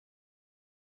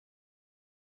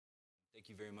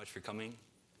Thank you very much for coming.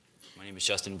 My name is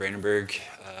Justin Brandenburg.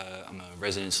 I'm a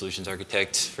resident solutions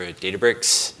architect for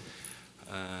Databricks.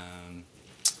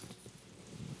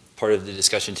 Part of the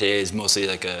discussion today is mostly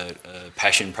like a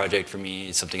passion project for me.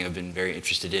 It's something I've been very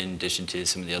interested in addition to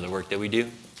some of the other work that we do.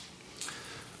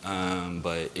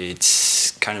 But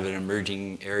it's kind of an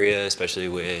emerging area, especially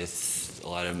with a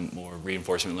lot of more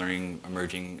reinforcement learning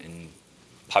emerging in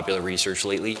popular research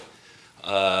lately.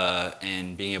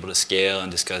 And being able to scale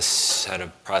and discuss how to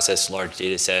process large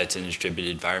data sets in a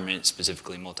distributed environment,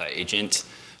 specifically multi-agent,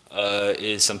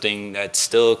 is something that's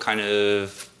still kind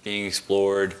of being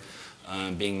explored,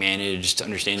 being managed,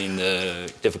 understanding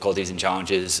the difficulties and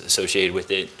challenges associated with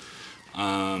it.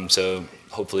 So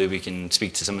hopefully we can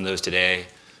speak to some of those today.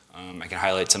 I can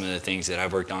highlight some of the things that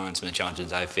I've worked on, some of the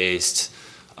challenges I've faced.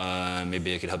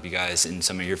 Maybe I could help you guys in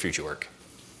some of your future work.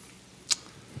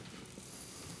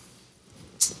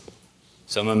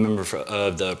 So I'm a member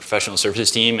of the professional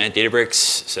services team at Databricks.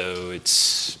 So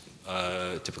it's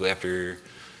typically after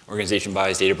organization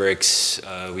buys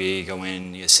Databricks, we go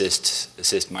in, we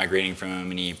assist migrating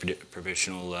from any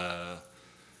provisional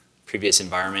previous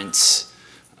environments,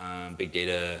 big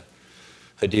data,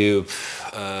 Hadoop,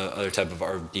 other type of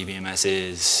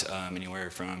DBMSs, anywhere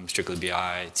from strictly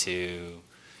BI to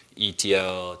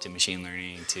ETL to machine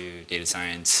learning to data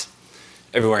science,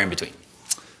 everywhere in between.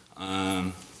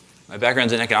 My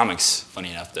background's in economics,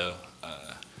 funny enough though.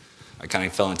 I kind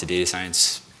of fell into data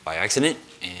science by accident,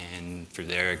 and from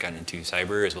there I got into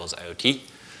cyber as well as IoT.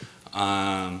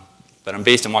 But I'm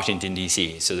based in Washington,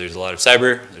 DC, so there's a lot of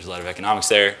cyber, there's a lot of economics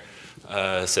there,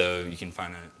 so you can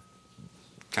kind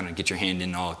of get your hand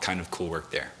in all kind of cool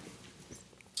work there.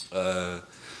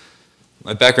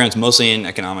 My background's mostly in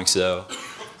economics though,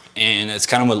 and that's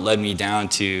kind of what led me down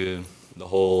to the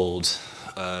whole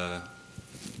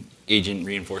agent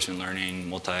reinforcement learning,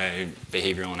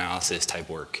 multi-behavioral analysis type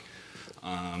work,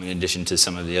 in addition to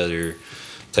some of the other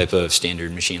type of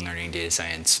standard machine learning data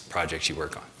science projects you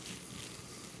work on.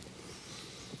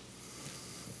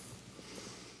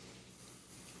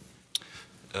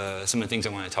 Some of the things I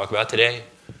want to talk about today,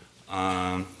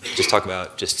 just talk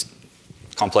about just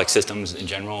complex systems in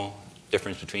general,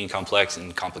 difference between complex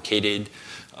and complicated,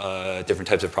 different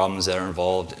types of problems that are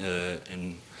involved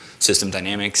in system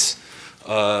dynamics,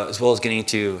 as well as getting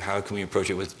into how can we approach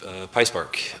it with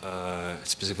PySpark,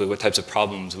 specifically what types of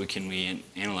problems can we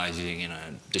analyze using in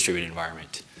a distributed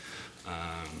environment.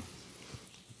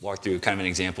 Walk through kind of an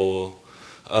example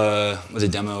with a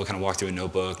demo, kind of walk through a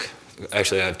notebook.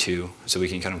 Actually I have two, so we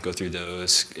can kind of go through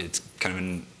those. It's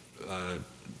kind of a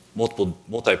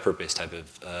multi-purpose type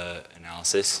of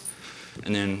analysis.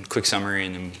 And then quick summary,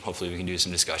 and then hopefully we can do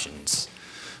some discussions.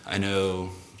 I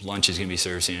know lunch is going to be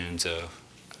served soon, so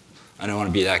I don't want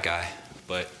to be that guy,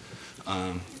 but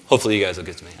hopefully you guys will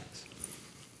get some hands.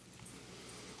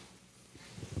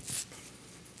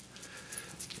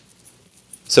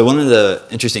 So one of the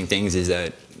interesting things is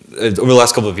that over the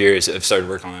last couple of years, I've started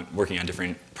working on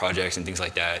different projects and things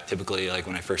like that. Typically, like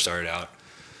when I first started out,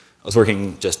 I was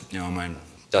working just on my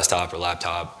desktop or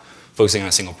laptop, focusing on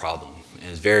a single problem. It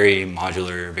was very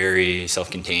modular, very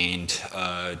self-contained.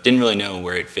 Didn't really know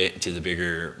where it fit into the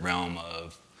bigger realm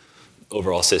of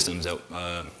overall systems that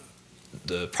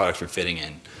the products were fitting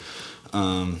in.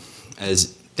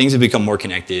 As things have become more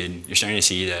connected, you're starting to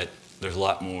see that there's a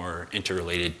lot more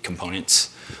interrelated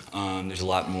components. There's a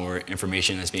lot more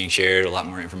information that's being shared, a lot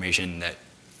more information that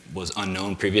was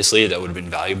unknown previously that would have been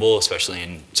valuable, especially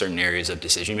in certain areas of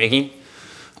decision making.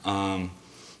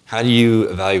 How do you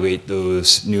evaluate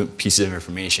those new pieces of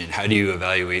information? How do you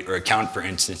evaluate or account for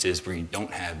instances where you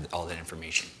don't have all that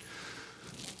information?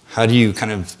 How do you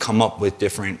kind of come up with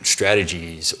different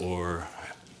strategies or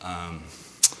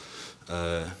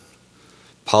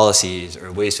policies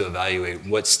or ways to evaluate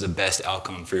what's the best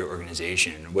outcome for your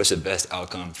organization, or what's the best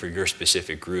outcome for your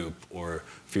specific group or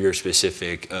for your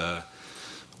specific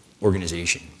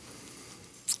organization?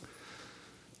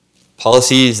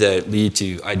 Policies that lead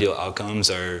to ideal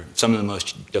outcomes are some of the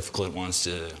most difficult ones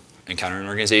to encounter in an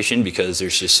organization because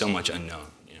there's just so much unknown.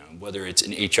 Whether it's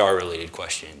an HR-related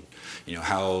question,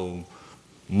 how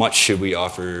much should we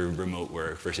offer remote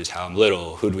work versus how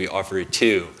little? Who do we offer it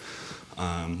to?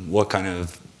 What kind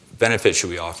of benefits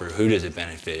should we offer? Who does it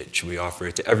benefit? Should we offer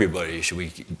it to everybody? Should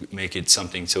we make it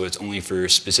something so it's only for a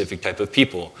specific type of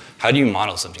people? How do you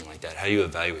model something like that? How do you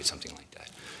evaluate something like that?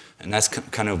 And that's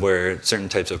kind of where certain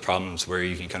types of problems where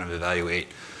you can kind of evaluate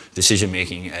decision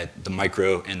making at the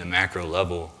micro and the macro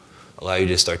level allow you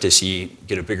to start to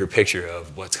get a bigger picture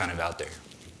of what's kind of out there.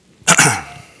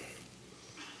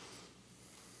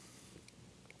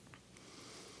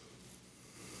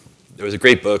 There was a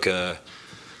great book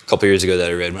couple years ago that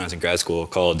I read when I was in grad school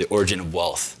called The Origin of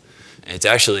Wealth. And it's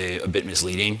actually a bit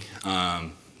misleading,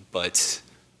 but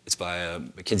it's by a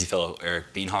McKinsey fellow,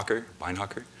 Eric Beinhocker.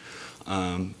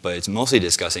 But it's mostly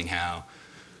discussing how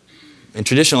in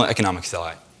traditional economic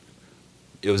thought,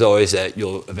 it was always that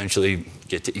you'll eventually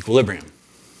get to equilibrium.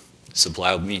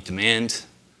 Supply will meet demand.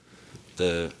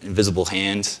 The invisible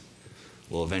hand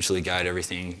will eventually guide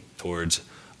everything towards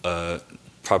a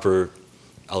proper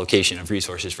allocation of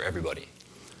resources for everybody.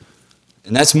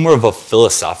 And that's more of a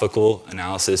philosophical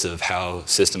analysis of how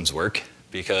systems work,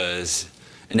 because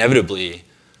inevitably,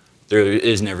 there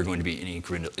is never going to be any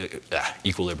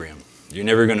equilibrium. You're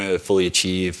never going to fully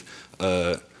achieve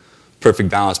a perfect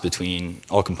balance between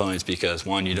all components because,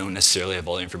 one, you don't necessarily have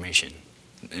all the information.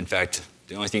 In fact,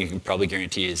 the only thing you can probably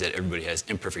guarantee is that everybody has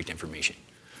imperfect information.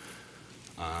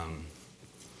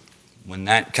 When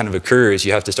that kind of occurs,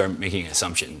 you have to start making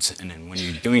assumptions. And then when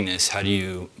you're doing this, how do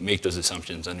you make those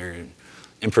assumptions under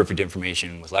imperfect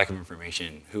information, with lack of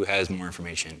information, who has more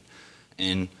information,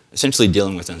 and essentially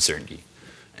dealing with uncertainty.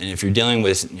 And if you're dealing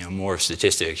with more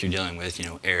statistics, you're dealing with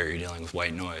error, you're dealing with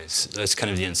white noise. That's kind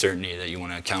of the uncertainty that you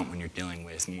want to account when you're dealing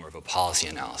with more of a policy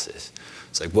analysis.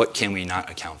 It's like, what can we not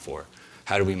account for?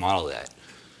 How do we model that?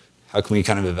 How can we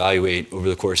kind of evaluate over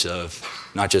the course of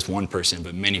not just one person,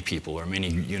 but many people or many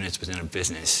units within a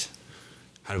business?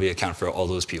 How do we account for all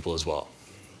those people as well?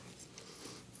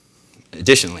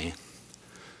 Additionally,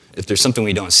 if there's something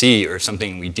we don't see or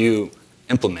something we do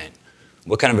implement,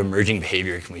 what kind of emerging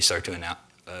behavior can we start to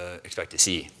expect to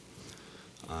see?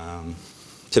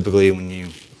 Typically, when you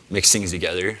mix things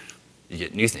together, you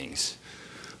get new things.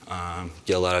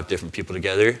 Get a lot of different people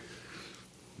together,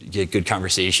 you get good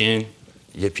conversation,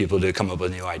 you get people to come up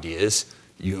with new ideas,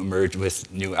 you emerge with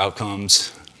new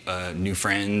outcomes, new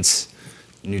friends,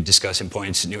 new discussion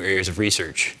points, new areas of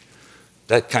research.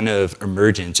 That kind of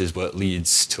emergence is what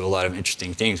leads to a lot of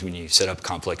interesting things when you set up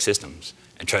complex systems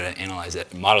and try to analyze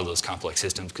that and model those complex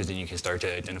systems, because then you can start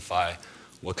to identify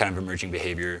what kind of emerging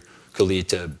behavior could lead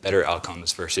to better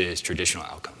outcomes versus traditional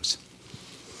outcomes.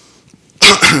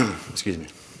 Excuse me.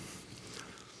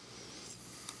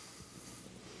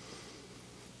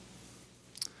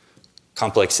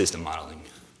 Complex system modeling.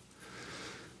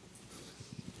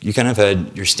 You kind of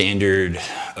had your standard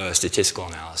statistical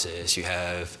analysis. You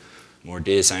have more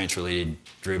data science related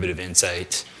derivative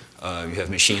insight. You have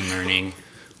machine learning,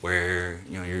 where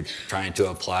you're trying to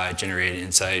apply generated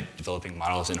insight, developing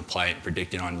models and apply it and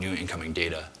predict it on new incoming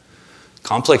data.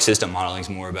 Complex system modeling is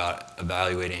more about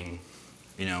evaluating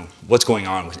what's going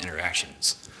on with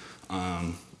interactions.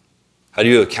 How do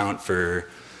you account for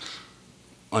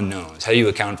unknowns? How do you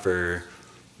account for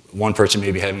one person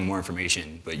maybe having more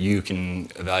information, but you can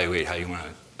evaluate how you want to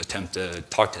attempt to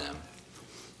talk to them?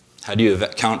 How do you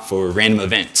account for random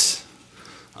events,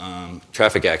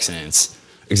 traffic accidents,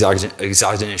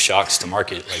 exogenous shocks to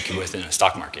market, like within a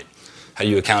stock market? How do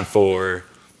you account for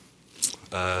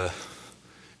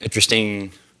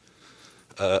interesting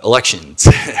elections?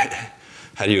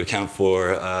 How do you account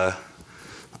for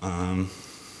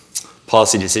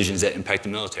policy decisions that impact the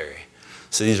military?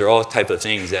 So these are all type of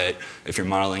things that if you're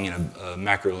modeling in a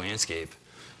macro landscape,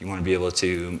 you want to be able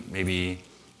to maybe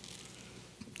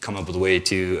come up with a way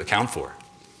to account for.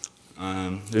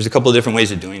 There's a couple of different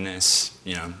ways of doing this.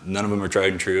 None of them are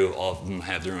tried and true. All of them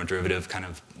have their own derivative kind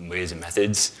of ways and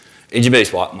methods.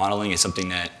 Agent-based modeling is something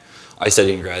that I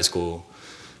studied in grad school.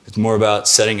 It's more about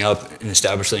setting up and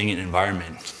establishing an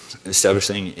environment,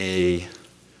 establishing a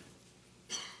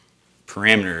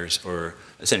parameters, or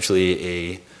essentially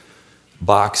a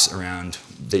box around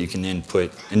that you can then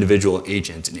put individual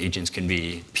agents, and agents can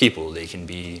be people, they can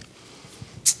be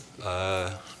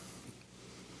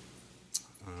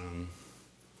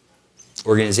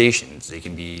organizations, they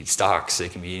can be stocks, they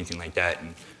can be anything like that,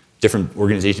 and different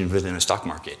organizations within a stock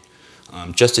market,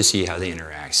 just to see how they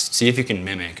interact. See if you can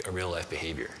mimic a real life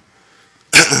behavior.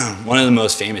 One of the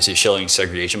most famous is Schilling's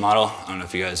segregation model. I don't know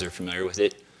if you guys are familiar with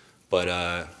it, but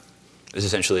it's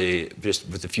essentially just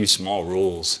with a few small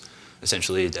rules,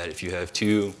 essentially that if you have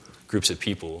two groups of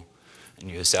people and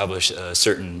you establish a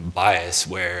certain bias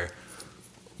where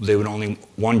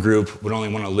one group would only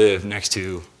want to live next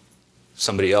to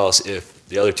somebody else if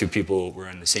the other two people were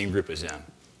in the same group as them.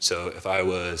 So if I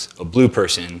was a blue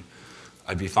person,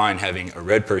 I'd be fine having a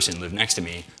red person live next to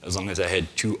me as long as I had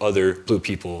two other blue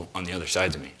people on the other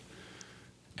sides of me.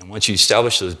 And once you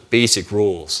establish those basic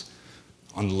rules,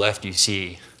 on the left you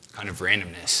see kind of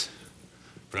randomness,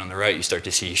 but on the right you start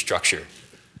to see structure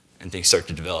and things start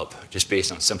to develop just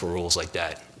based on simple rules like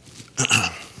that.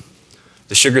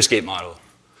 The Sugarscape model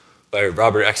by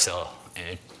Robert Excel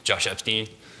and Josh Epstein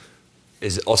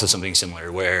is also something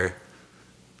similar, where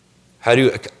how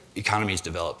do economies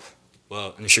develop?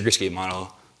 Well, in the sugar scale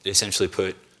model, they essentially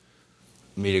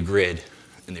made a grid,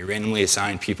 and they randomly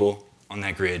assigned people on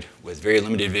that grid with very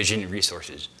limited vision and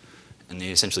resources. And they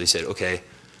essentially said, okay,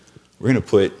 we're going to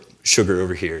put sugar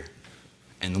over here.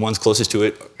 And the ones closest to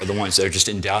it are the ones that are just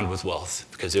endowed with wealth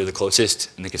because they're the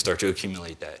closest and they can start to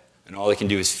accumulate that. And all they can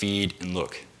do is feed and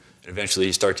look. And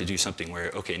eventually start to do something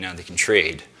where, okay, now they can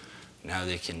trade. Now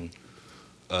they can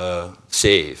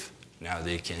save. Now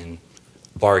they can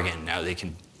bargain. Now they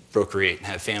can procreate and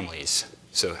have families.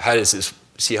 So how does this,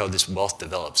 see how this wealth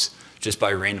develops? Just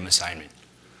by random assignment.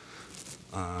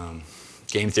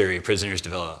 Game theory, prisoner's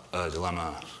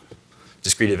dilemma,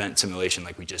 discrete event simulation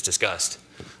like we just discussed,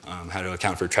 how to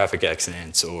account for traffic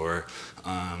accidents or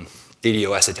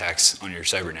DDoS attacks on your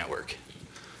cyber network.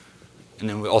 And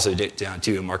then we also get down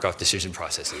to Markov decision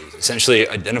processes, essentially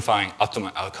identifying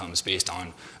optimal outcomes based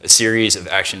on a series of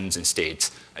actions and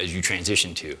states as you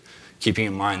transition to, keeping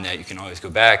in mind that you can always go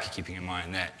back, keeping in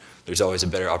mind that there's always a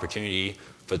better opportunity,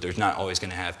 but there's not always going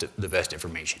to have the best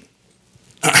information.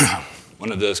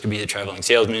 One of those could be the traveling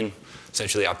salesman,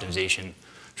 essentially optimization,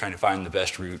 trying to find the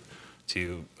best route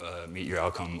to meet your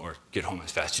outcome or get home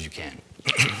as fast as you can.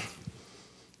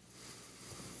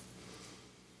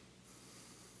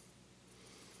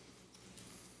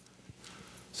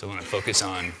 So I want to focus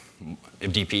on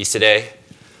MDPs today.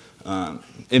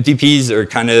 MDPs are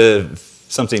kind of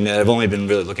something that I've only been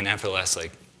really looking at for the last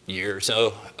year or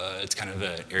so. It's kind of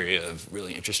an area of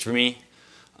really interest for me.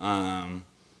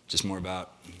 Just more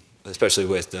about, especially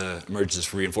with the emergence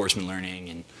of reinforcement learning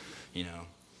and,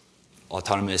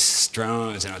 autonomous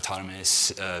drones and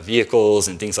autonomous vehicles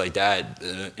and things like that.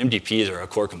 MDPs are a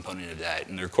core component of that,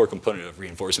 and they're a core component of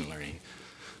reinforcement learning.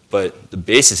 But the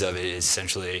basis of it is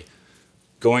essentially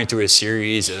going through a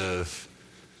series of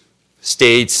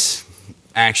states,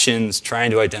 actions, trying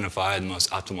to identify the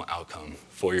most optimal outcome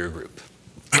for your group.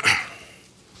 Have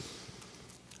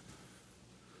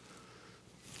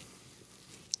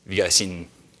you guys seen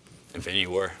Infinity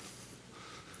War?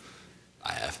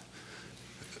 I have.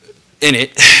 In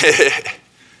it,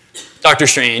 Doctor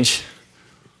Strange,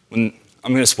 I'm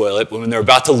going to spoil it, but when they're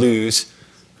about to lose,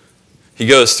 he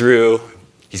goes through,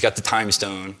 he's got the time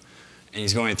stone, and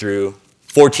he's going through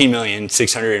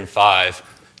 14,605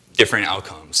 different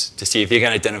outcomes to see if he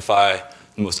can identify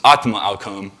the most optimal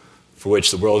outcome for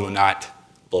which the world will not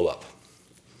blow up.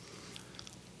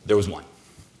 There was one.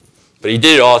 But he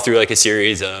did it all through a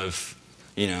series of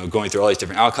going through all these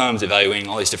different outcomes, evaluating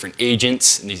all these different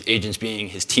agents, and these agents being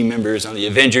his team members on the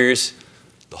Avengers,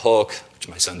 the Hulk, which is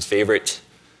my son's favorite,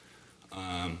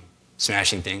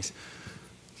 smashing things.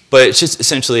 But it's just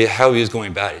essentially how he was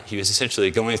going about it. He was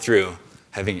essentially going through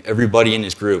having everybody in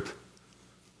his group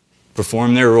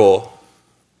perform their role,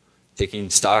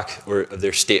 taking stock of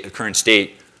their current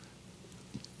state,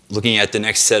 looking at the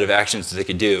next set of actions that they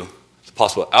could do, the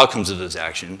possible outcomes of those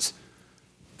actions,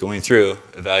 going through,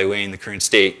 evaluating the current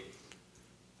state,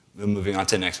 and moving on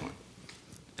to the next one.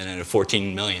 And out of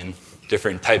 14 million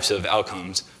different types of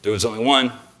outcomes, there was only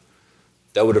one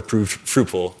that would have proved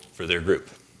fruitful for their group.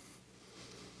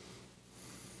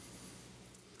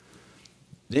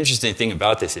 The interesting thing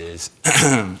about this is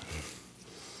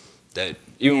that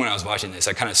even when I was watching this,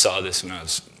 I kind of saw this when I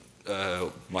was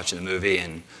watching the movie,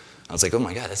 and I was like, oh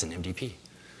my God, that's an MDP.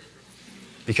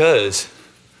 Because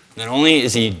not only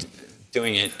is he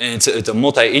doing it, and it's a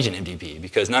multi-agent MDP,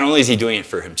 because not only is he doing it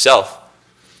for himself,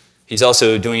 he's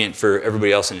also doing it for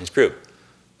everybody else in his group.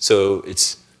 So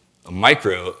it's a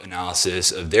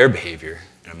micro-analysis of their behavior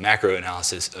and a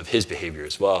macro-analysis of his behavior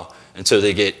as well. And so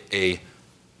they get a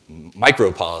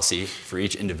micro policy for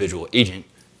each individual agent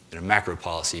and a macro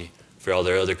policy for all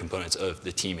their other components of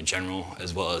the team in general,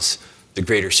 as well as the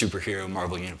greater superhero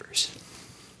Marvel universe.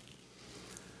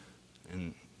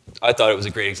 And I thought it was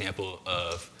a great example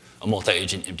of a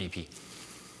multi-agent MDP.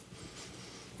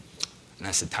 And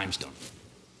that's the time stone.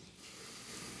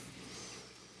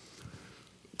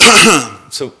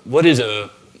 So what is a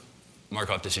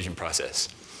Markov decision process?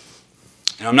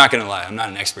 And I'm not going to lie, I'm not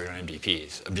an expert on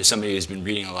MDPs. I'm just somebody who's been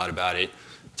reading a lot about it,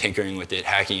 tinkering with it,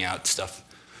 hacking out stuff,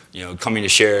 coming to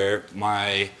share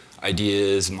my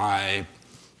ideas, my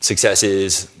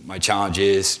successes, my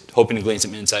challenges, hoping to glean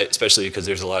some insight, especially because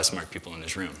there's a lot of smart people in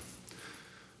this room.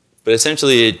 But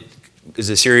essentially, it is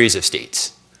a series of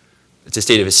states. It's a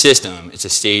state of a system. It's a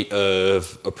state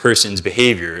of a person's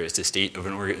behavior. It's a state of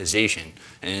an organization.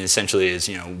 And essentially is,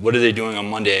 what are they doing on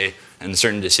Monday and the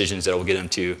certain decisions that will get them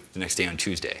to the next day on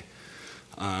Tuesday.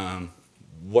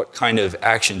 What kind of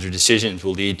actions or decisions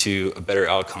will lead to a better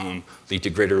outcome, lead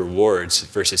to greater rewards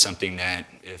versus something that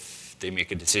if they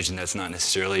make a decision that's not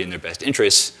necessarily in their best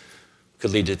interests,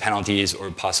 could lead to penalties or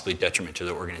possibly detriment to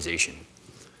the organization.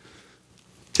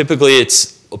 Typically,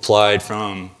 it's applied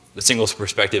from the single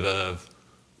perspective of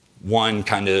one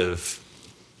kind of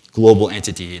global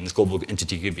entity, and this global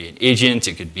entity could be an agent,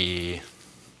 it could be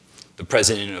the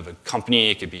president of a company,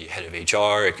 it could be head of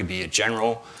HR, it could be a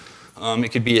general,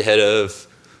 it could be a head of,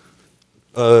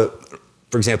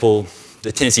 for example,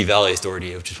 the Tennessee Valley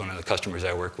Authority, which is one of the customers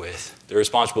I work with. They're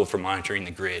responsible for monitoring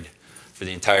the grid for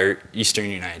the entire eastern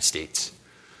United States.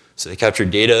 So they capture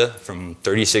data from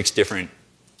 36 different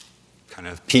kind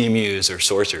of PMUs or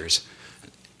sourcers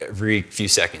every few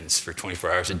seconds for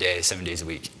 24 hours a day, 7 days a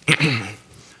week.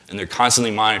 And they're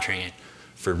constantly monitoring it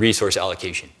for resource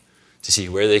allocation to see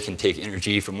where they can take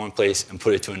energy from one place and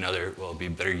put it to another where it'll be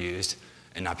better used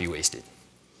and not be wasted.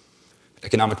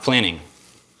 Economic planning.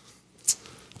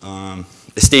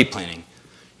 Estate planning.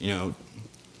 You know,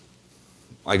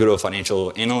 I go to a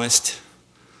financial analyst.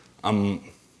 I'm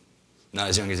not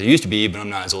as young as I used to be, but I'm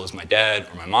not as old as my dad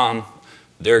or my mom.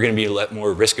 They're going to be a lot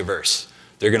more risk averse.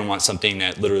 They're going to want something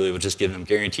that literally will just give them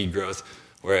guaranteed growth,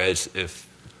 whereas if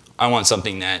I want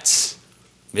something that's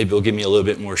maybe will give me a little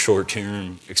bit more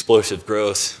short-term explosive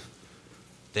growth,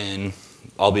 then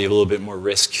I'll be a little bit more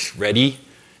risk ready,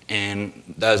 and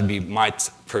that would be my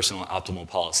personal optimal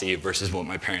policy versus what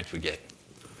my parents would get.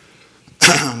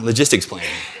 Logistics planning.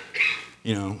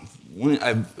 You know, when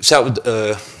I sat with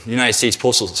the United States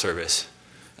Postal Service,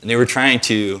 and they were trying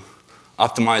to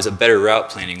optimize a better route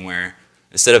planning where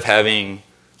instead of having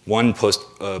one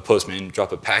postman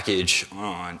drop a package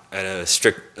at a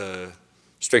strict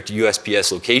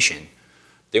USPS location,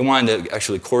 they wanted to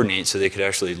actually coordinate so they could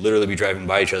actually literally be driving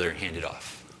by each other and hand it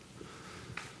off.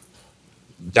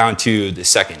 Down to the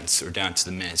seconds, or down to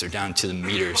the minutes, or down to the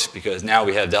meters, because now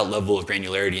we have that level of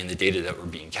granularity in the data that we're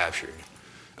being captured.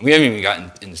 And we haven't even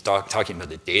gotten into talking about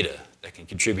the data that can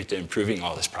contribute to improving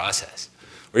all this process.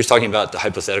 We're just talking about the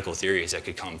hypothetical theories that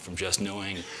could come from just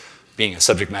knowing, being a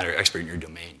subject matter expert in your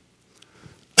domain.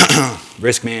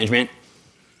 Risk management.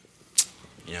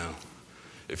 You know,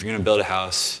 if you're going to build a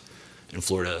house in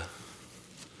Florida,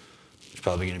 there's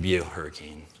probably going to be a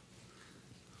hurricane.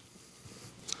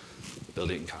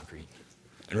 Build it in concrete.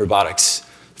 And robotics.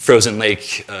 Frozen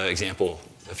lake example.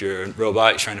 If you're a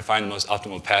robot, you're trying to find the most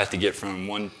optimal path to get from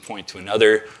one point to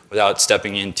another without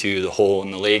stepping into the hole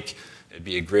in the lake. It'd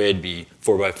be a grid, be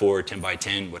 4x4,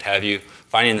 10x10, what have you.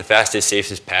 Finding the fastest,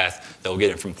 safest path that will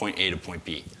get it from point A to point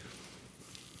B.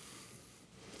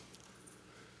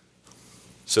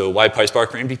 So why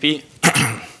PySpark for MVP?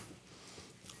 I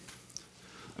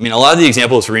mean, a lot of the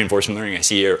examples for reinforcement learning I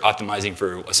see are optimizing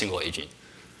for a single agent,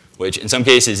 which in some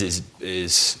cases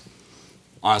is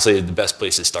honestly the best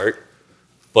place to start.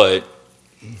 But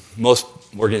most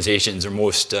organizations or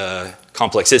most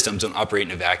complex systems don't operate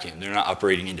in a vacuum. They're not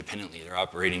operating independently. They're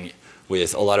operating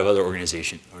with a lot of other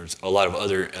organizations or a lot of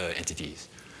other entities.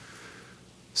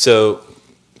 So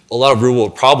a lot of real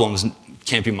world problems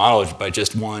can't be modeled by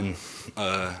just one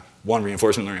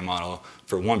reinforcement learning model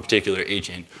for one particular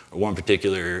agent or one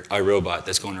particular iRobot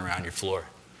that's going around your floor.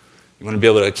 You want to be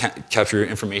able to capture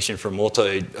information from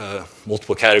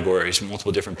multiple categories,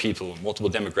 multiple different people, multiple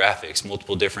demographics,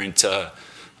 multiple different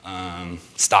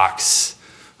stocks,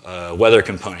 weather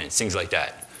components, things like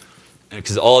that.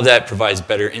 Because all of that provides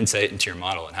better insight into your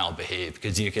model and how it'll behave.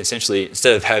 Because you can essentially,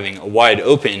 instead of having a wide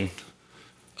open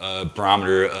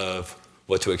barometer of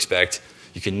what to expect,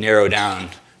 you can narrow down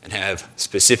and have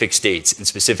specific states and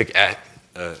specific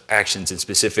actions and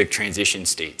specific transition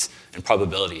states and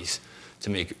probabilities to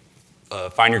make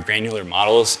finer granular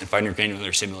models and finer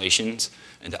granular simulations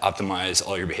and to optimize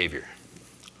all your behavior.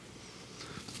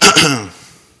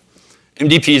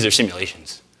 MDPs are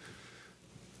simulations.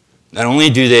 Not only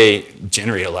do they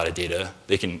generate a lot of data,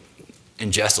 they can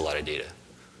ingest a lot of data.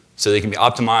 So they can be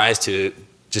optimized to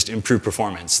just improve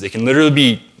performance. They can literally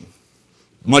be,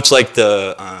 much like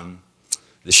the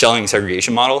Schelling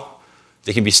segregation model,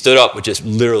 they can be stood up with just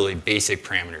literally basic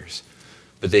parameters.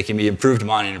 But they can be improved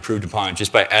upon and improved upon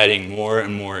just by adding more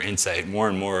and more insight, more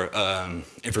and more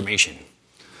information.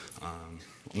 I'm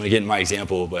going to get in my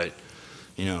example, but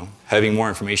you know, having more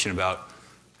information about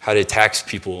how to tax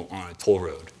people on a toll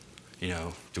road. You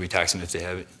know, do we tax them if they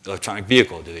have an electronic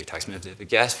vehicle? Do they tax them if they have a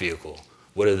gas vehicle?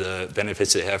 What are the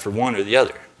benefits they have for one or the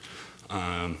other?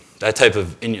 That type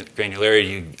of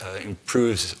granularity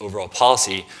improves overall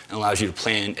policy and allows you to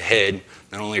plan ahead,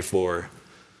 not only for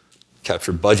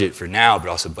capture budget for now, but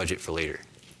also budget for later.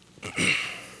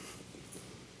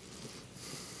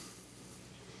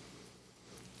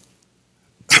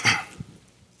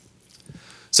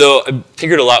 So I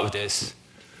tinkered a lot with this.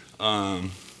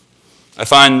 I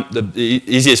find the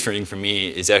easiest thing for me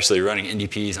is actually running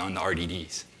NDPs on the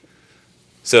RDDs.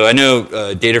 So I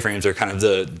know data frames are kind of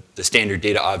the standard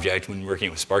data object when working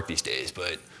with Spark these days,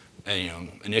 but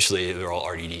initially they're all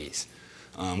RDDs,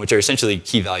 which are essentially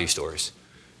key value stores.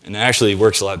 And that actually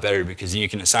works a lot better because you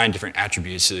can assign different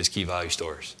attributes to those key value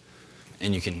stores.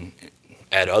 And you can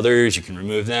add others, you can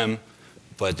remove them,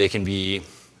 but they can be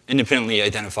independently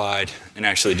identified and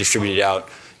actually distributed out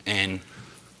and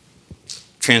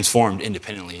transformed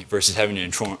independently versus having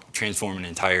to transform an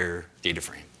entire data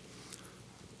frame.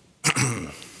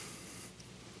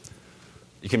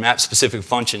 You can map specific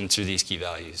functions through these key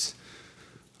values.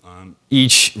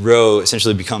 Each row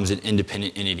essentially becomes an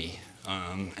independent entity.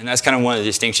 And that's kind of one of the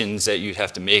distinctions that you'd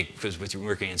have to make because when you're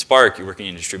working in Spark, you're working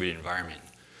in a distributed environment.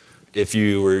 If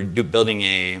you were building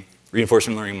a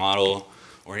reinforcement learning model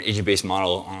or an agent-based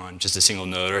model on just a single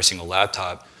node or a single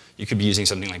laptop, you could be using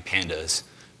something like pandas,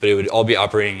 but it would all be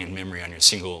operating in memory on your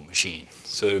single machine.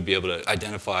 So it would be able to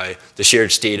identify the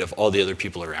shared state of all the other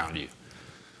people around you.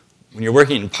 When you're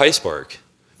working in PySpark,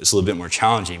 it's a little bit more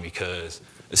challenging because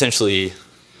essentially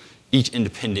each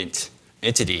independent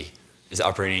entity is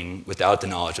operating without the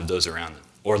knowledge of those around them,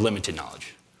 or limited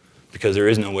knowledge, because there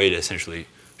is no way to essentially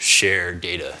share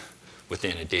data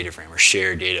within a data frame or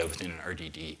share data within an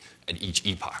RDD at each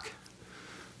epoch.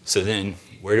 So then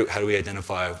how do we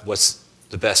identify what's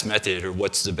the best method or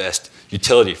what's the best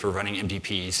utility for running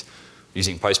MDPs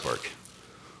using PySpark?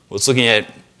 Well, it's looking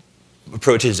at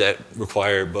approaches that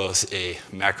require both a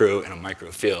macro and a micro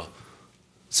feel,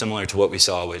 similar to what we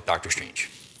saw with Dr. Strange.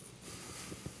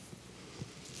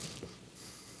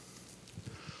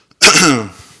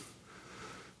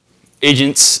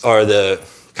 Agents are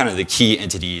kind of the key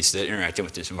entities that interact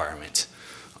with this environment.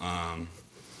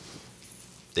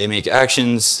 They make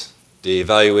actions, they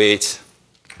evaluate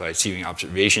by receiving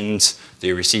observations,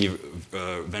 they receive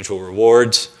eventual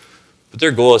rewards, but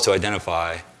their goal is to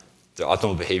identify the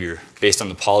optimal behavior based on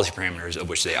the policy parameters of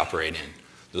which they operate in.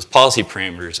 Those policy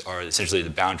parameters are essentially the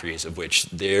boundaries of which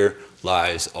their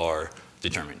lives are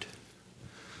determined.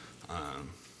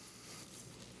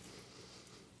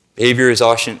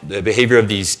 The behavior of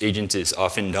these agents is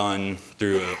often done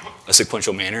through a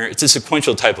sequential manner. It's a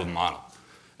sequential type of model.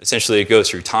 Essentially, it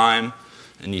goes through time,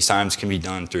 and these times can be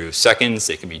done through seconds,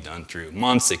 they can be done through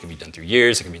months, they can be done through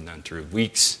years, they can be done through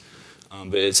weeks.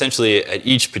 But essentially, at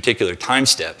each particular time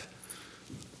step,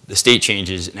 the state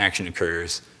changes and action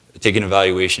occurs. Take an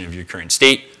evaluation of your current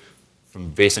state.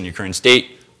 Based on your current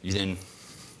state, you then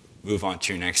move on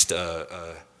to your next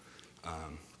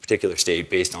particular state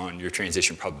based on your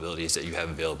transition probabilities that you have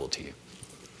available to you.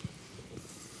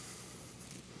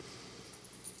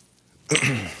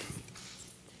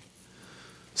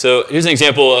 So here's an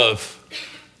example of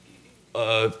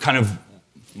kind of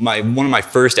one of my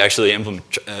first actually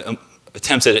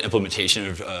attempts at implementation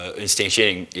of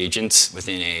instantiating agents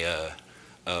within a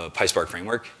PySpark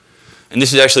framework. And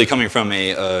this is actually coming from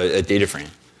a data frame.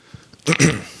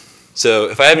 So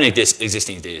if I have an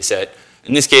existing data set,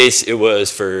 in this case, it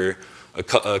was for a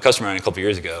customer a couple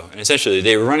years ago. And essentially,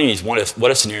 they were running these what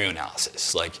if scenario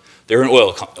analysis. Like, they were an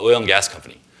oil and gas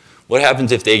company. What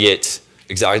happens if they get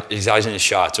exogenous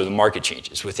shocks or the market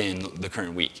changes within the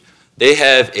current week? They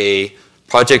have a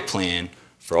project plan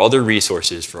for all their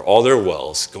resources, for all their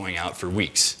wells going out for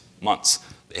weeks, months.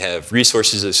 They have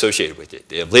resources associated with it.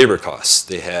 They have labor costs.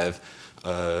 They have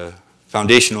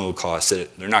foundational costs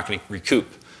that they're not going to recoup.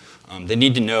 They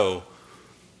need to know,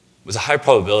 with a high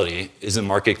probability, is the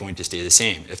market going to stay the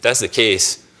same? If that's the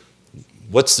case,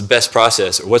 what's the best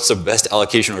process or what's the best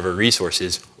allocation of our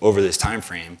resources over this time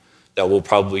frame that will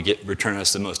probably return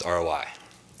us the most ROI?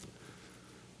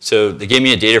 So they gave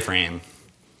me a data frame,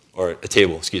 or a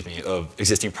table, excuse me, of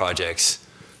existing projects,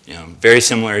 very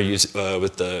similar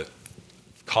with the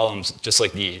columns just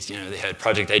like these. They had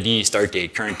project ID, start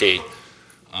date, current date,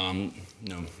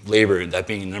 labor, that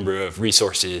being the number of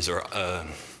resources or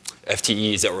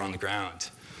FTEs that were on the ground.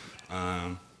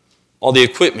 All the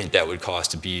equipment that would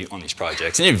cost to be on these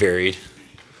projects, and it varied.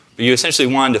 But you essentially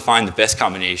wanted to find the best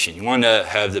combination. You wanted to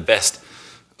have the best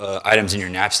items in your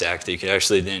knapsack that you could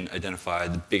actually then identify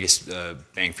the biggest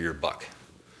bang for your buck.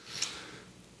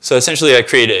 So essentially, I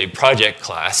created a project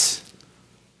class,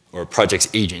 or a projects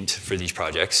agent for these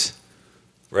projects,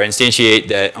 where I instantiate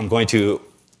that I'm going to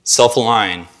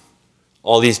self-align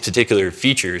all these particular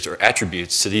features or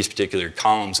attributes to these particular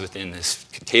columns within this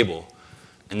table,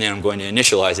 and then I'm going to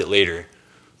initialize it later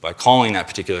by calling that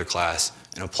particular class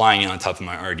and applying it on top of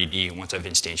my RDD once I've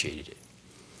instantiated it.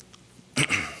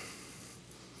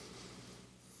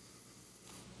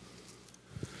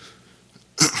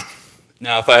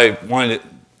 Now, if I wanted to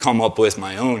come up with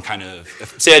my own kind of,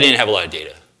 say I didn't have a lot of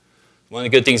data. One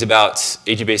of the good things about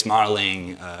agent-based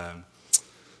modeling,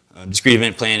 discrete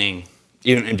event planning,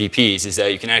 even MDPs, is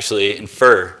that you can actually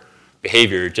infer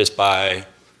behavior just by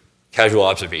casual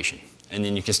observation. And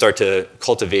then you can start to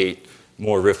cultivate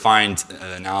more refined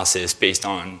analysis based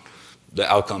on the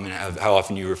outcome and how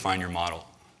often you refine your model.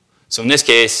 So in this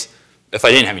case, if I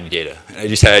didn't have any data, and I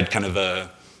just had kind of a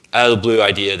out of the blue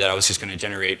idea that I was just going to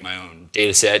generate my own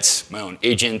data sets, my own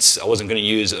agents. I wasn't going to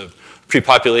use a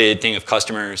pre-populated thing of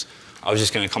customers. I was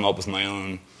just going to come up with my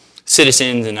own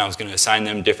citizens, and I was going to assign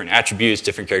them different attributes,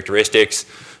 different characteristics.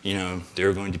 You know, they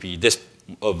were going to be this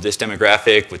of this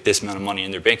demographic with this amount of money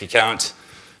in their bank account,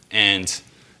 and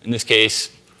in this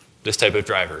case, this type of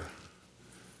driver.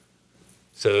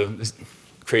 So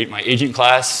create my agent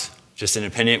class, just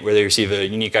independent, where they receive a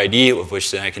unique ID, of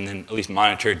which then I can then at least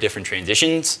monitor different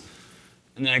transitions.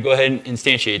 And then I go ahead and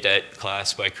instantiate that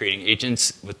class by creating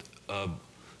agents with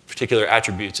particular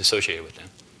attributes associated with them.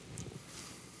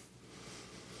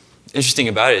 Interesting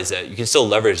about it is that you can still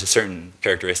leverage certain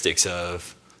characteristics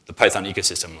of the Python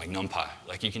ecosystem, like NumPy.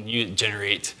 Like you can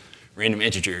generate random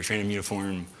integers, random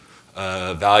uniform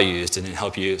values to then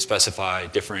help you specify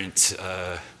different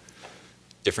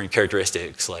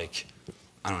characteristics, like,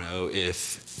 I don't know,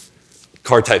 if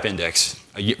card type index,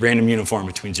 a random uniform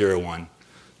between 0 and 1.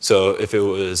 So if it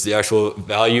was the actual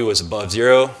value was above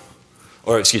 0,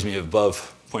 or excuse me,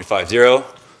 above 0.50,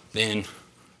 then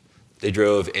they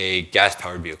drove a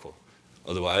gas-powered vehicle.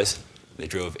 Otherwise, they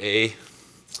drove a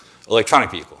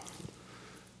electronic vehicle.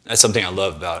 That's something I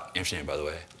love about Amsterdam, by the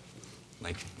way.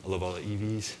 Like, I love all the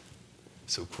EVs.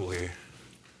 So cool here.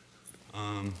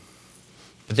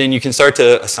 But then you can start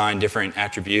to assign different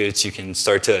attributes. You can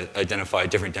start to identify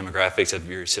different demographics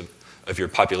of your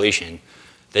population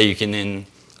that you can then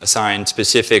assign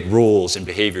specific rules and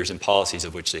behaviors and policies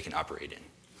of which they can operate in.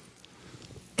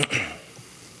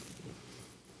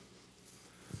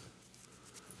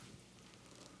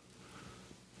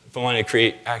 If I want to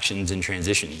create actions and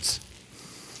transitions,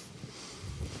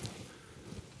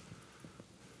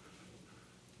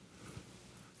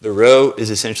 the row is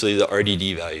essentially the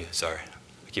RDD value. Sorry,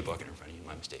 I keep walking in front of you,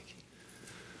 my mistake.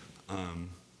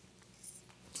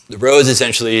 The row is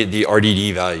essentially the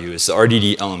RDD value. It's the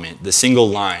RDD element, the single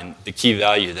line, the key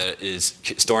value that is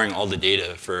storing all the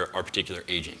data for our particular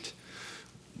agent.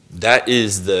 That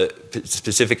is the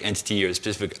specific entity or the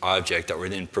specific object that we're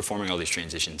then performing all these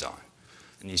transitions on.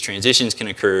 And these transitions can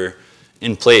occur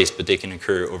in place, but they can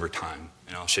occur over time.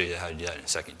 And I'll show you how to do that in a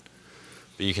second.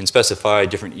 But you can specify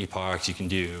different epochs, you can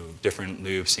do different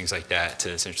loops, things like that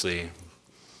to essentially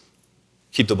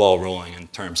keep the ball rolling in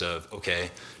terms of,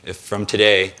 okay, if from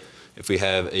today, if we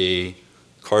have a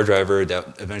car driver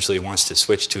that eventually wants to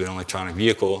switch to an electronic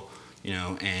vehicle, you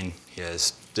know, and he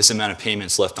has this amount of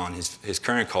payments left on his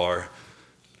current car,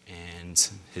 and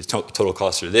his total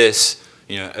costs are this,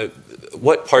 you know,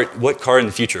 what car in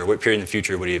the future, what period in the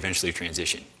future would he eventually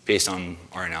transition based on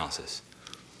our analysis?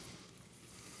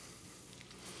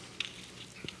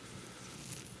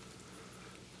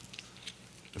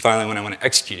 And finally, when I want to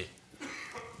execute it.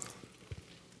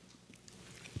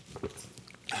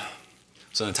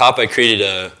 So on the top, I created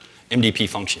a MDP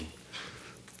function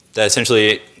that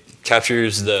essentially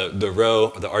captures the row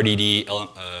of the RDD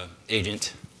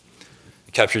agent.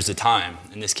 It captures the time,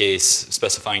 in this case,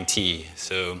 specifying t.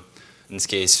 So in this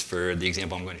case, for the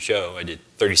example I'm going to show, I did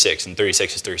 36, and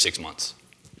 36 is 36 months.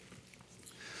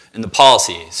 And the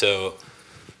policy, so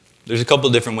there's a couple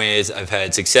of different ways. I've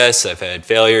had success, I've had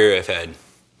failure, it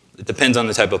depends on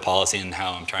the type of policy and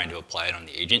how I'm trying to apply it on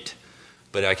the agent.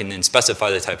 But I can then specify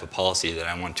the type of policy that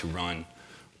I want to run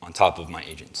on top of my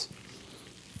agents.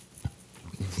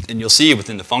 And you'll see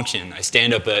within the function, I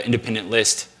stand up an independent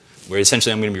list where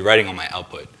essentially I'm going to be writing on my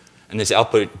output. And this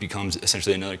output becomes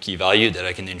essentially another key value that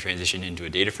I can then transition into a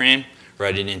data frame,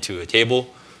 write it into a table,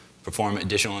 perform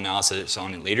additional analysis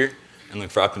on it later, and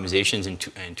look for optimizations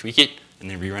and tweak it, and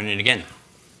then rerun it again.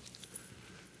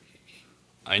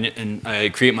 I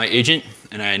create my agent,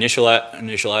 and I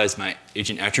initialize my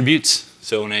agent attributes.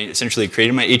 So when I essentially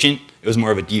created my agent, it was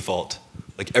more of a default.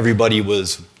 Like everybody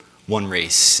was one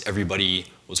race, everybody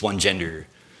was one gender,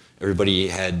 everybody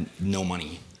had no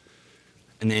money.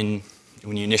 And then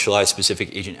when you initialize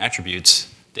specific agent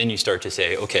attributes, then you start to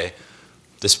say, okay,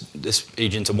 this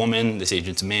agent's a woman, this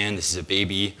agent's a man, this is a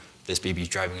baby, this baby's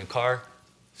driving a car.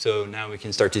 So now we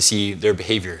can start to see their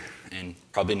behavior, and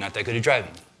probably not that good at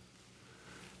driving.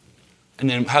 And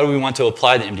then how do we want to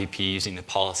apply the MDP using the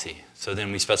policy? So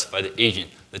then we specify the agent,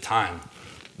 the time.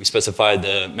 We specify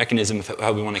the mechanism of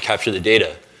how we want to capture the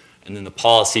data, and then the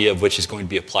policy of which is going to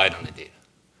be applied on the data.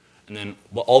 And then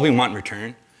all we want in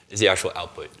return is the actual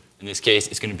output. In this case,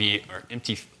 it's going to be our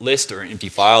empty list or empty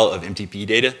file of MTP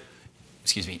data,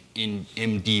 excuse me, in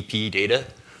MDP data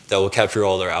that will capture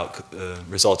all their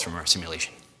results from our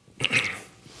simulation.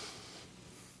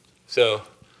 So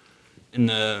in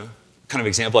the kind of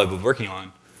example I've been working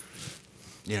on,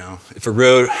 you know, if a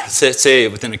road, say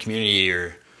within a community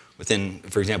or within,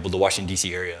 for example, the Washington,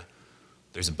 D.C. area,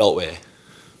 there's a beltway.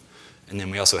 And then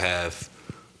we also have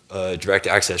a direct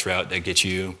access route that gets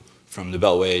you from the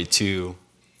beltway to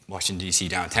Washington, D.C.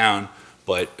 downtown,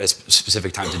 but at a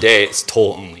specific time today, it's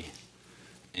toll only.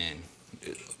 And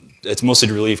it's mostly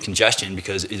to relieve congestion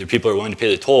because either people are willing to pay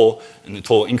the toll and the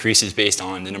toll increases based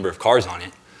on the number of cars on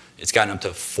it. It's gotten up to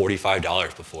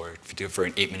 $45 before for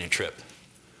an 8-minute trip.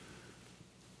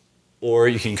 Or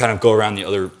you can kind of go around the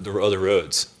other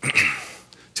roads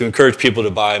to encourage people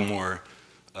to buy more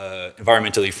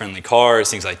environmentally friendly cars,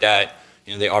 things like that.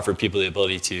 You know, they offer people the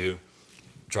ability to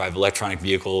drive electronic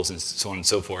vehicles and so on and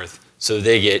so forth. So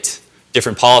they get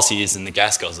different policies than the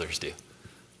gas guzzlers do.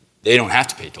 They don't have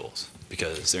to pay tolls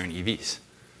because they're in EVs.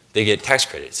 They get tax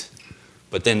credits.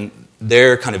 But then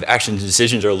their kind of actions and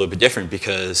decisions are a little bit different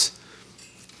because,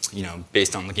 you know,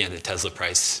 based on looking at the Tesla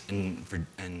price in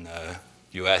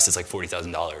US, it's like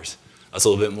 $40,000. That's a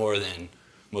little bit more than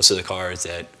most of the cars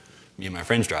that me and my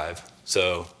friends drive.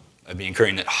 So I'd be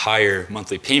incurring that higher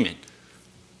monthly payment,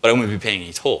 but I wouldn't be paying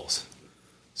any tolls.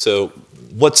 So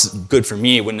what's good for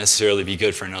me wouldn't necessarily be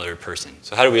good for another person.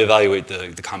 So how do we evaluate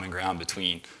the common ground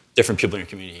between different people in your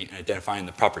community and identifying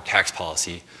the proper tax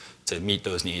policy to meet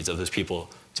those needs of those people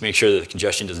to make sure that the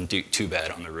congestion doesn't do too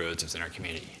bad on the roads within our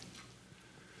community?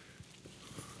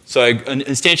 So I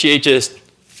instantiate just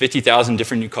 50,000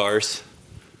 different new cars.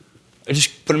 I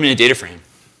just put them in a data frame.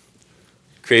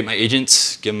 Create my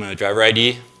agents, give them a driver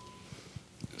ID,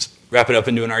 wrap it up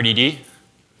into an RDD.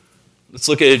 Let's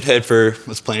look ahead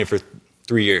let's plan it for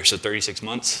 3 years, so 36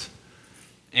 months.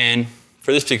 And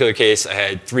for this particular case, I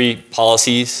had 3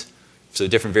 policies, so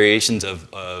different variations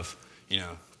of you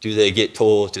know, do they get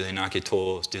tolls, do they not get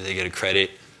tolls, do they get a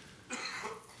credit?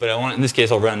 But in this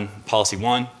case, I'll run policy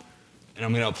 1, and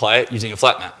I'm going to apply it using a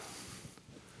flat map.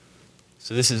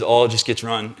 So this is all just gets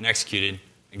run and executed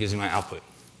and gives me my output.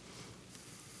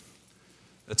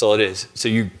 That's all it is. So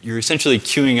you're essentially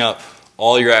queuing up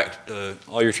all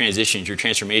your transitions, your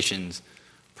transformations,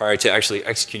 prior to actually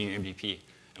executing your MDP.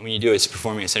 And when you do it, it's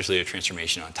performing essentially a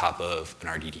transformation on top of an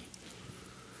RDD.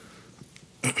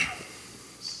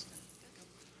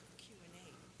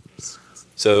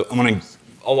 So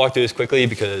I'll walk through this quickly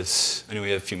because I know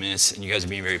we have a few minutes and you guys are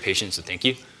being very patient, so thank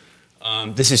you.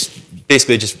 This is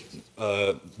basically just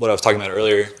what I was talking about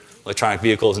earlier, electronic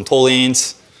vehicles and toll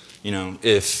lanes. You know,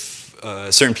 if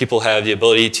certain people have the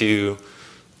ability to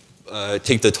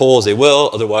take the tolls, they will.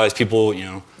 Otherwise, people, you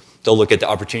know, they'll look at the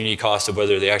opportunity cost of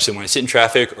whether they actually want to sit in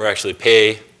traffic or actually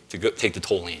pay to take the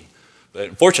toll lane. But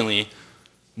unfortunately,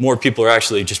 more people are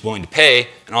actually just willing to pay,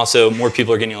 and also more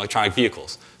people are getting electronic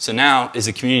vehicles. So now, as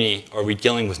a community, are we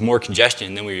dealing with more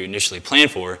congestion than we initially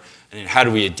planned for? And then how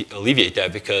do we alleviate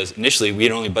that? Because initially, we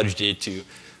had only budgeted to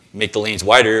make the lanes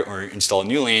wider or install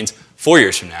new lanes 4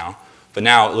 years from now. But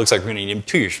now, it looks like we're going to need them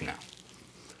 2 years from now.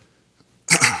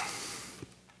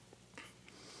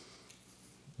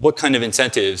 What kind of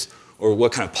incentives or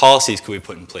what kind of policies could we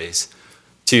put in place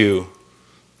to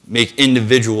make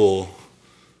individual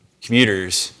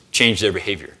commuters change their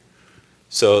behavior?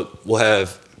 So we'll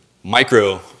have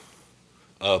micro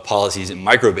policies and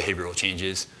micro behavioral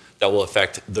changes that will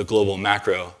affect the global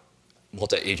macro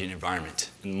multi-agent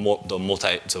environment. And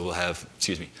so we'll have,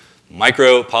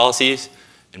 micro policies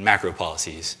and macro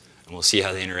policies, and we'll see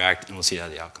how they interact and we'll see how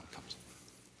the outcome comes.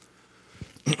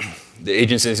 The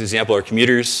agents in this example are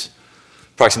commuters.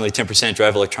 Approximately 10%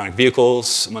 drive electronic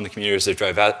vehicles. Among the commuters that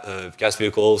drive gas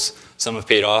vehicles, some have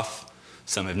paid off,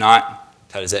 some have not.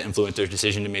 How does that influence their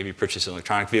decision to maybe purchase an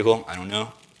electronic vehicle? I don't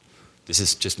know. This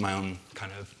is just my own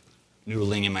kind of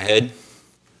noodling in my head.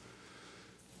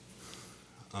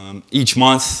 Each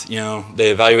month, you know,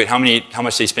 they evaluate how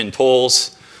much they spend in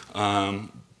tolls,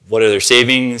 what are their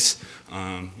savings,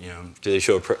 you know, do they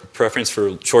show a preference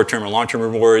for short-term or long-term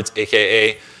rewards,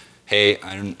 aka, hey,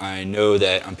 I know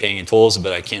that I'm paying in tolls,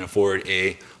 but I can't afford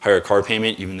a higher car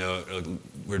payment, even though it would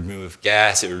remove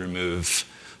gas, it would remove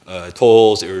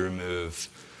tolls, it would remove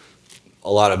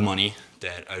a lot of money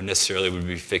that I necessarily would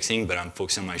be fixing, but I'm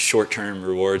focusing on my short-term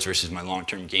rewards versus my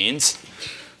long-term gains.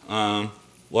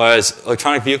 Whereas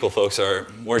electronic vehicle folks are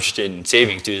more interested in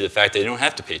savings due to the fact that they don't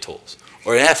have to pay tolls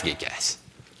or they have to get gas.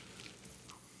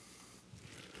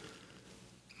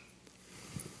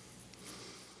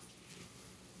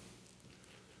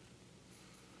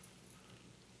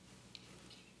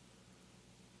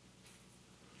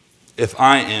 if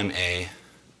I am a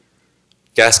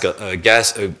gas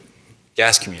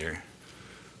commuter,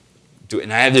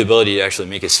 and I have the ability to actually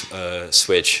make a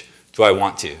switch, do I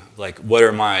want to? Like, what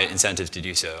are my incentives to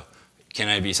do so? Can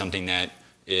I be something that,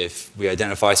 if we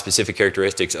identify specific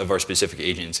characteristics of our specific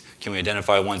agents, can we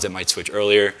identify ones that might switch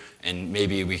earlier, and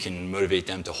maybe we can motivate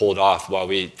them to hold off while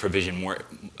we provision more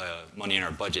money in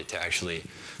our budget to actually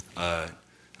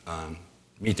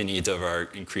meet the needs of our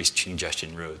increased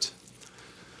congestion roads.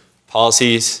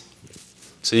 Policies.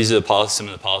 So these are some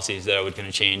of the policies that I would going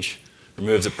to change.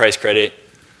 Remove the price credit.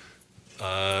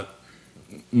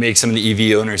 Make some of the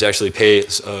EV owners actually pay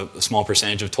a small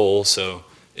percentage of tolls. So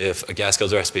if a gas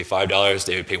guzzler has to pay $5,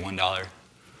 they would pay $1.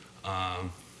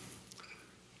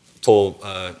 Toll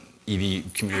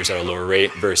EV commuters at a lower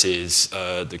rate versus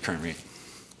the current rate.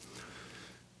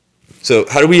 So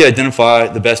how do we identify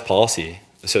the best policy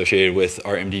associated with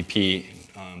our MDP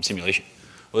simulation?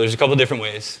 Well, there's a couple different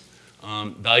ways.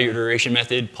 Value iteration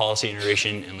method, policy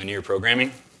iteration, and linear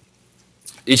programming.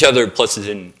 Each have their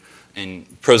pluses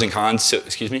and pros and cons, so,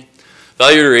 excuse me.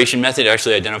 Value iteration method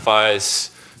actually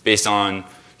identifies, based on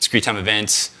discrete time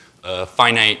events, a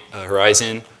finite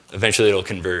horizon, eventually it'll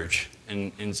converge.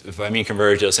 And if I mean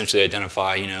converge, it'll essentially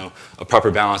identify, a proper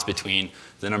balance between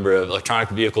the number of electronic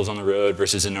vehicles on the road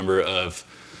versus the number of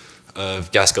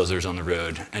gas guzzlers on the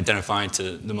road, identifying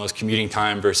to the most commuting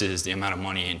time versus the amount of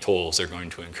money and tolls they're going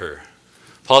to incur.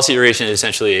 Policy iteration is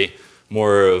essentially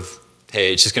more of,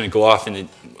 hey, it's just going to go off, and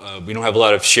we don't have a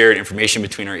lot of shared information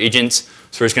between our agents,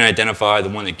 so we're just going to identify the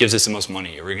one that gives us the most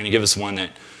money, or we're going to give us one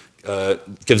that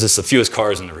gives us the fewest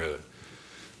cars on the road.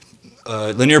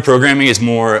 Linear programming is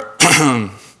more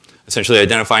essentially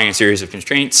identifying a series of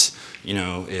constraints.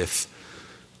 If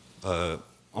I'm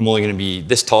only going to be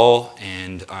this tall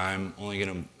and I'm only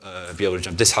going to be able to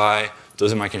jump this high,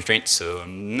 those are my constraints, so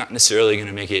I'm not necessarily going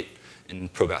to make it in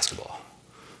pro basketball.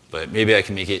 But maybe I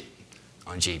can make it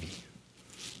on JV.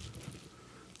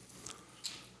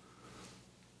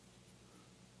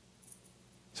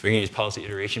 So we can use policy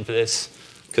iteration for this,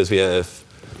 because we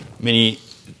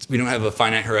don't have a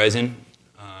finite horizon.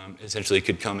 Essentially it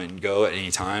could come and go at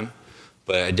any time,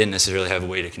 but I didn't necessarily have a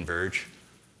way to converge.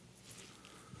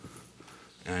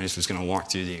 And I just was going to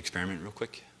walk through the experiment real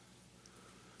quick.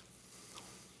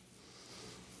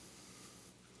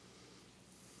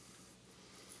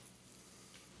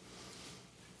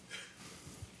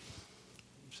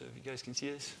 So if you guys can see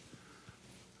this.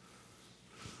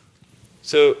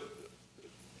 So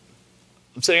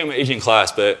I'm setting up my agent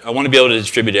class, but I want to be able to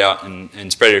distribute it out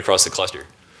and spread it across the cluster.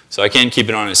 So I can't keep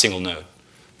it on a single node,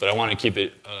 but I want to keep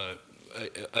it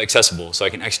accessible so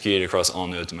I can execute it across all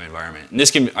nodes in my environment. And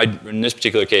this in this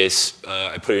particular case,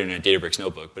 I put it in a Databricks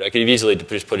notebook, but I could easily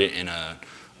just put it in a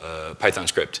Python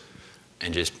script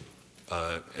and just,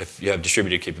 if you have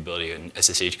distributed capability and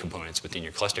SSH components within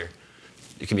your cluster,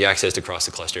 it can be accessed across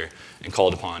the cluster and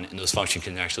called upon, and those functions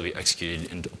can actually be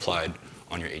executed and applied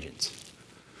on your agents.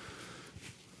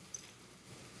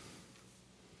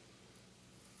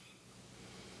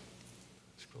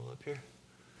 Scroll up here.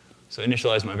 So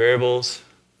initialize my variables,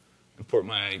 import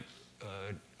my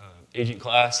agent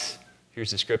class. Here's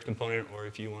the script component, or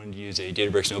if you wanted to use a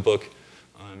Databricks notebook,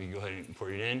 you can go ahead and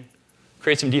import it in.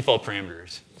 Create some default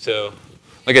parameters. So,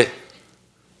 I'm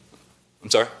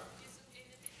sorry?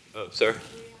 Oh, sorry.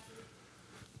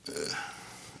 I don't know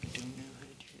how to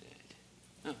do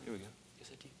that. Oh, here we go.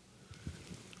 Yes, I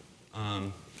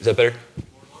do. Is that better?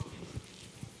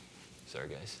 Sorry,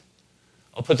 guys.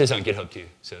 I'll put this on GitHub too,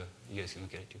 so you guys can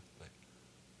look at it too.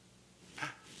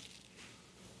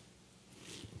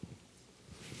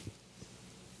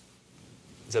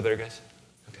 Is that better, guys?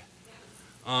 Okay.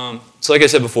 So like I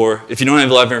said before, if you don't have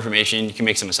a lot of information, you can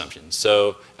make some assumptions.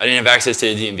 So I didn't have access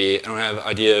to the DMV. I don't have an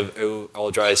idea of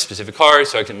I'll drive specific cars,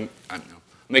 so I can, I don't know,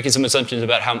 making some assumptions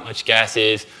about how much gas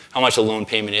is, how much a loan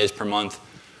payment is per month,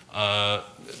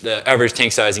 the average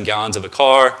tank size in gallons of a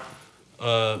car,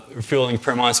 refueling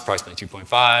per month is approximately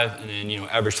 2.5, and then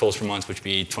average tolls per month, which would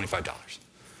be $25.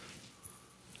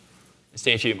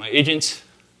 Instantiate my agents.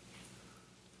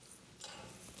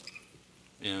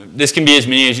 This can be as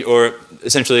many as, or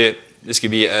essentially this could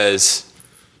be as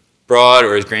broad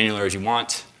or as granular as you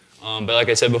want. But like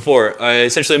I said before, I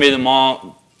essentially made them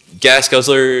all gas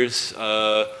guzzlers,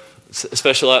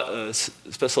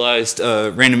 specialized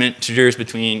random integers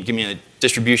between, give me a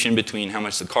distribution between how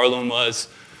much the car loan was,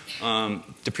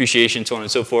 depreciation, so on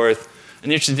and so forth. And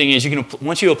the interesting thing is,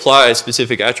 once you apply a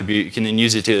specific attribute, you can then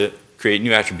use it to create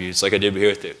new attributes, like I did here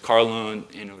with the car loan,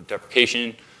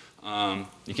 deprecation.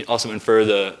 You can also infer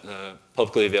the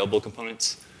publicly available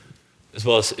components, as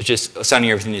well as just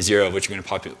assigning everything to 0, which you're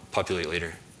going to populate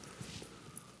later.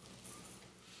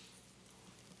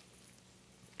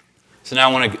 So now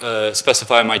I want to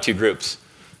specify my two groups.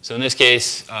 So in this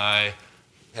case, I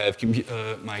have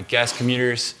my gas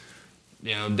commuters.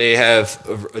 They have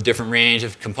a different range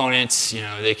of components.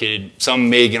 Some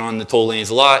may get on the toll lanes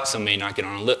a lot, some may not get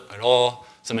on at all,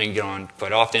 some may get on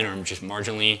quite often or just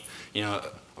marginally.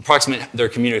 Approximate their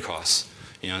commuter costs.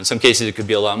 In some cases it could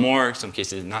be a lot more, in some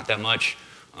cases not that much.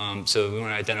 So we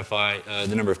want to identify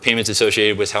the number of payments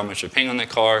associated with how much they're paying on that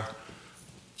car.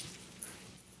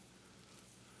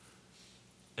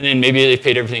 And then maybe they've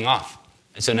paid everything off.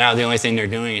 And so now the only thing they're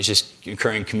doing is just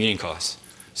incurring commuting costs.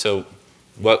 So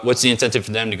what's the incentive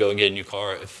for them to go and get a new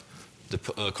car if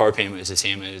the car payment is the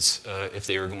same as if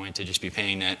they were going to just be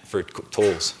paying that for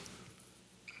tolls?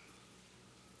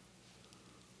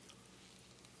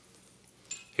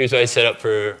 Here's what I set up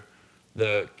for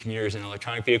the commuters in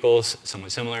electronic vehicles,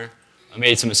 somewhat similar. I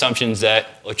made some assumptions that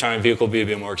electronic vehicle would be a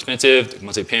bit more expensive, the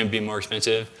monthly payment would be more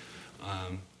expensive,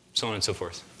 so on and so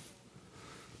forth.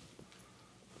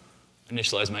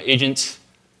 Initialize my agents.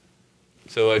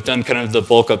 So I've done kind of the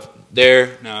bulk up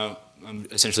there. Now I'm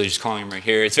essentially just calling them right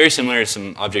here. It's very similar to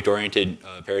some object-oriented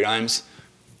paradigms,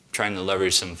 trying to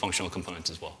leverage some functional components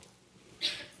as well.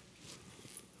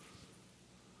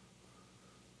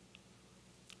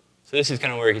 So this is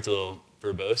kind of where it gets a little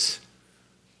verbose.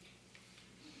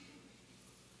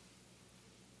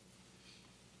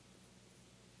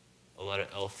 A lot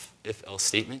of if-else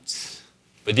statements.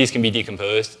 But these can be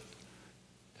decomposed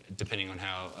depending on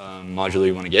how modular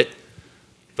you want to get.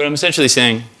 But I'm essentially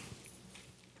saying,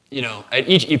 at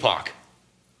each epoch,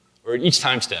 or at each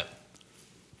time step,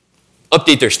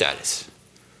 update their status.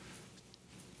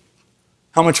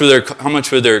 How much were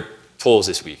their tolls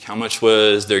this week? How much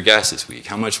was their gas this week?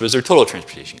 How much was their total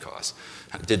transportation costs?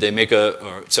 Did they make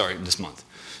this month.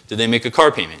 Did they make a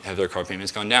car payment? Have their car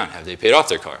payments gone down? Have they paid off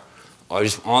their car? I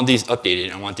just want these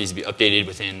updated. I want these to be updated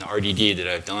within the RDD that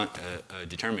I've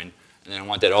determined. And then I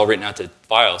want that all written out to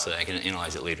file so that I can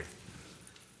analyze it later.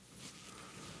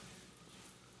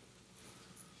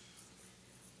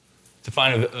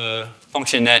 Define a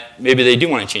function that maybe they do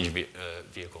want to change a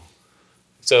vehicle.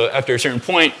 So after a certain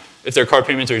point, if their car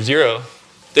payments are 0,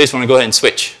 they just want to go ahead and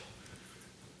switch.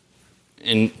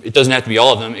 And it doesn't have to be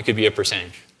all of them, it could be a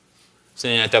percentage. So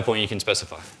then at that point you can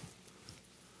specify.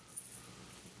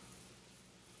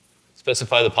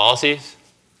 Specify the policies.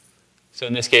 So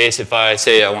in this case, if I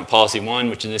say I want policy 1,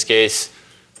 which in this case,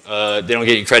 they don't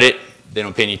get any credit, they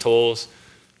don't pay any tolls.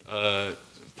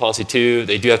 Policy 2,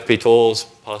 they do have to pay tolls.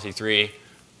 Policy 3,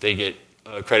 they get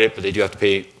credit, but they do have to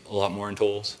pay a lot more in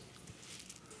tolls.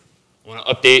 I want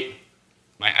to update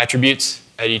my attributes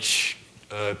at each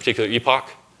particular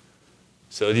epoch.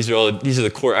 So these are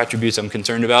the core attributes I'm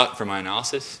concerned about for my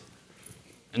analysis.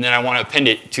 And then I want to append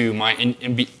it to my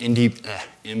MDP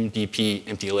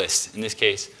empty list. In this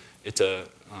case, it's a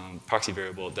proxy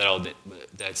variable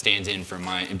that stands in for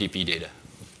my MDP data.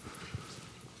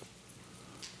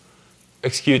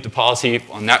 Execute the policy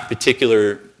on that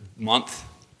particular month.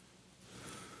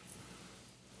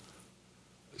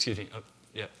 Excuse me.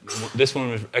 Yeah, this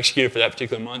one was executed for that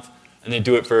particular month, and then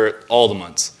do it for all the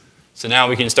months. So now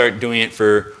we can start doing it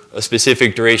for a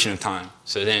specific duration of time.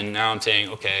 So then now I'm saying,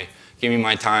 okay, give me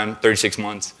my time, 36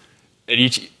 months. At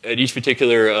each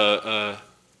particular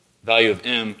value of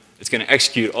m, it's going to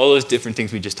execute all those different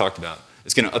things we just talked about.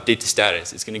 It's going to update the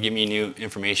status. It's going to give me new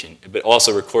information, but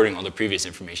also recording all the previous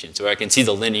information. So I can see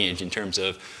the lineage in terms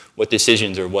of what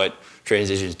decisions or what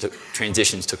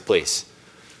transitions took place.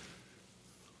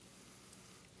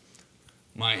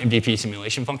 My MDP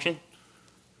simulation function.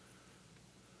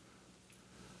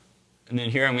 And then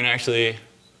here I'm going to actually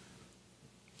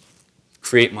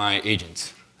create my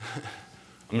agents.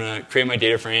 I'm going to create my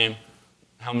data frame,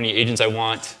 how many agents I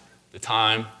want, the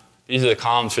time. These are the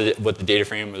columns for what the data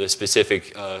frame or the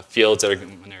specific fields that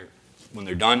are when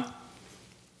they're done.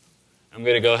 I'm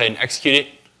going to go ahead and execute it.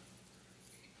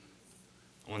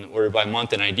 I want to order by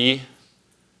month and ID.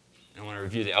 I want to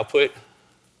review the output.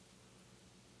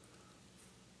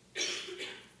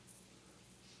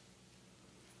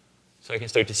 So I can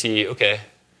start to see, okay,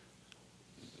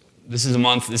 this is a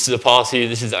month, this is a policy,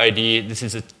 this is the ID, this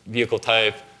is a vehicle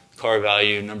type, car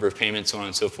value, number of payments, so on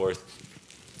and so forth.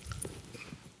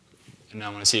 And now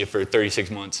I want to see it for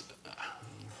 36 months.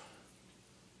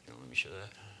 Let me show that.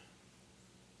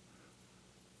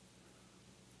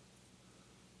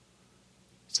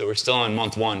 So we're still on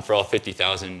month 1 for all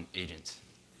 50,000 agents.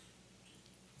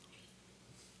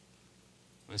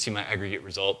 I want to see my aggregate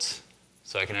results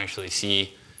so I can actually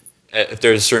see if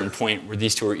there's a certain point where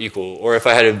these two are equal, or if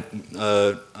I had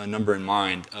a number in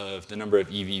mind of the number of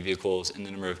EV vehicles and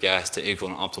the number of gas to equal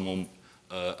an optimal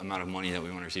amount of money that we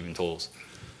want to receive in tolls.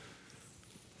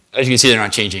 as you can see, they're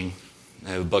not changing. I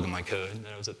have a bug in my code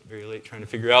that I was up very late trying to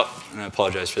figure out, and I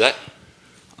apologize for that.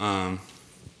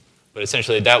 But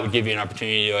essentially, that would give you an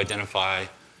opportunity to identify,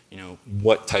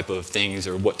 what type of things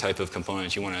or what type of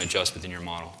components you want to adjust within your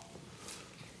model.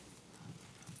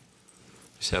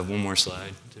 Just have one more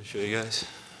slide to show you guys.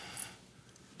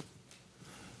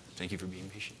 Thank you for being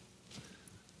patient.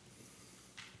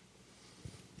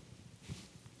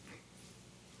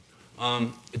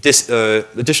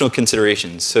 Additional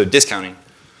considerations. So discounting.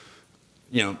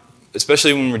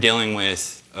 Especially when we're dealing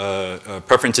with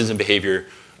preferences and behavior,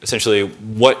 essentially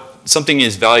what something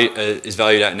is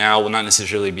valued at now will not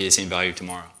necessarily be the same value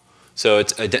tomorrow. So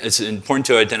it's important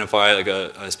to identify like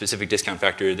a specific discount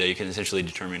factor that you can essentially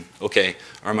determine, okay,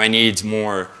 are my needs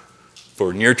more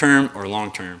for near term or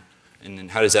long term? And then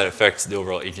how does that affect the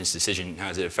overall agent's decision? How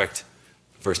does it affect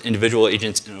first individual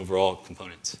agents and overall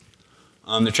components?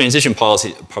 The transition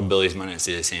policy probabilities might not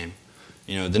stay the same.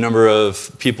 The number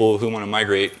of people who want to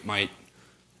migrate might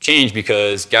change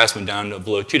because gas went down to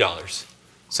below $2.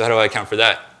 So how do I account for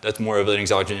that? That's more of an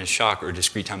exogenous shock or a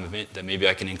discrete time event that maybe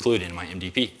I can include in my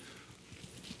MDP.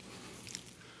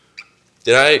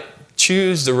 Did I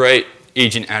choose the right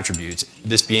agent attributes?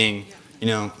 This being,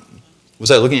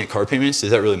 was I looking at car payments?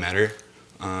 Does that really matter?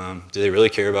 Do they really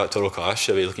care about total cost?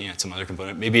 Should I be looking at some other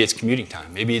component? Maybe it's commuting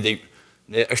time. Maybe the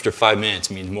extra 5 minutes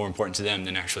means more important to them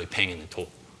than actually paying the toll.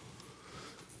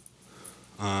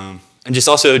 And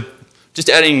just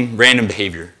adding random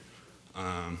behavior.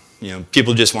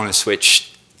 People just want to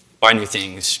switch, buy new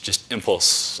things, just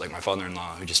impulse, like my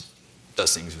father-in-law who just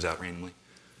does things without randomly.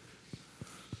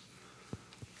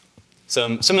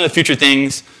 Some of the future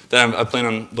things that I plan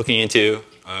on looking into,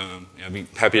 I'd be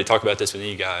happy to talk about this with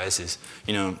you guys, is,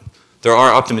 there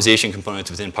are optimization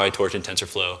components within PyTorch and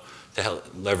TensorFlow to help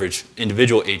leverage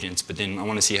individual agents, but then I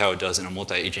want to see how it does in a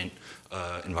multi-agent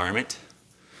environment.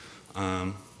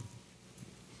 And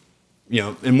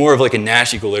more of like a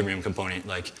Nash equilibrium component,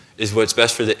 like is what's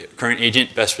best for the current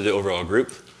agent best for the overall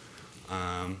group?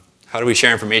 How do we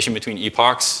share information between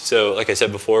epochs? So like I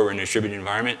said before, we're in a distributed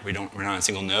environment. We're not on a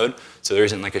single node, so there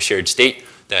isn't like a shared state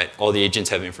that all the agents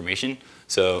have information.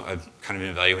 So I've kind of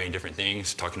been evaluating different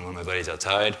things, talking to one of my buddies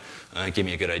outside, gave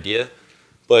me a good idea.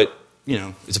 But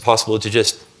is it possible to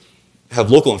just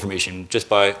have local information just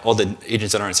by all the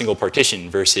agents that are in a single partition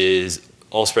versus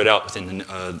all spread out within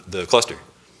the cluster?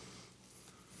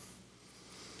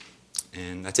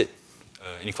 And that's it.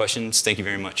 Any questions? Thank you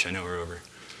very much. I know we're over.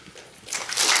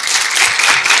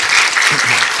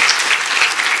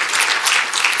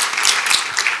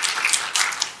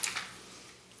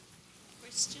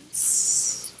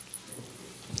 Questions?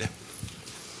 Yeah.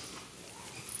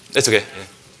 That's okay. Yeah.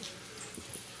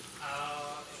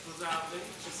 It was a very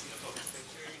interesting topic. Thank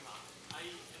you very much. I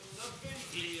am not very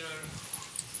clear.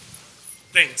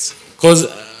 Thanks. Because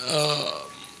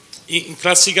in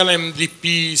classical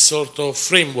MDP sort of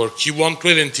framework, you want to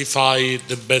identify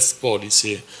the best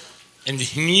policy. And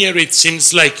here it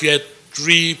seems like you had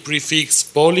 3 prefix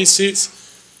policies.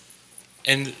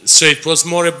 And so it was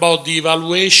more about the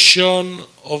evaluation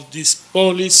of these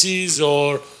policies,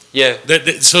 or yeah.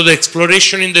 So the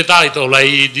exploration in the title,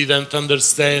 I didn't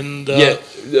understand. Yeah.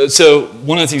 So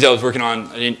one of the things I was working on,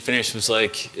 I didn't finish, was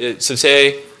like, so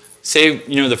say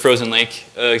the frozen lake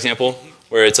example,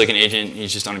 where it's like an agent,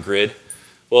 he's just on a grid.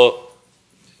 Well,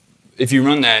 if you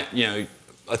run that,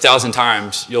 1,000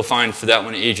 times, you'll find for that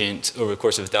one agent over the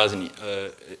course of 1,000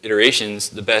 iterations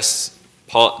the best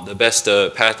path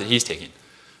that he's taken.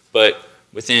 But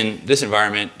within this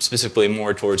environment, specifically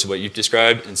more towards what you've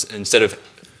described, instead of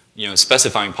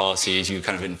specifying policies, you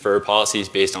kind of infer policies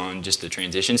based on just the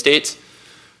transition states.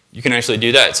 You can actually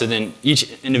do that. So then each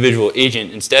individual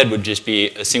agent instead would just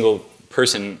be a single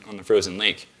person on the frozen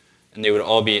lake. And they would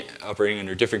all be operating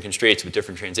under different constraints with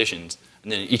different transitions.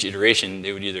 And then each iteration,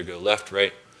 they would either go left,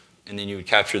 right, and then you would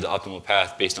capture the optimal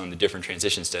path based on the different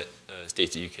transition states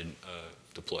that you can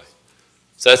deploy.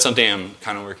 So that's something I'm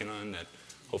kind of working on that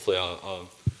hopefully I'll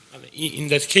in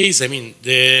that case, I mean,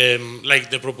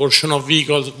 the proportion of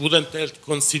vehicles wouldn't that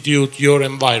constitute your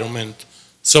environment.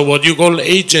 So what you call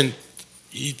agent,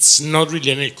 it's not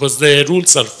really, because the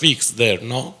rules are fixed there,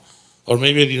 no? Or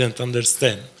maybe I didn't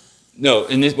understand. No,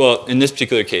 in this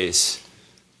particular case,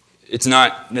 it's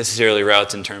not necessarily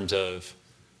routes in terms of,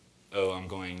 oh, I'm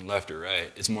going left or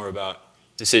right. It's more about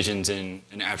decisions in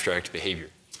an abstract behavior.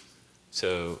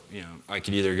 So, I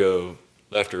could either go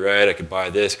left or right, I could buy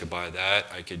this, I could buy that,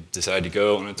 I could decide to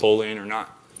go on a toll lane or not.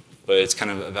 But it's kind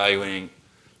of evaluating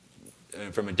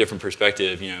from a different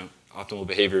perspective, optimal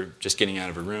behavior just getting out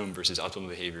of a room versus optimal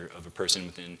behavior of a person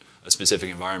within a specific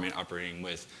environment operating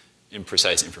with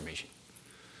imprecise information.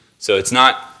 So it's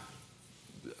not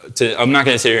I'm not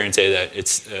going to sit here and say that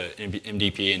it's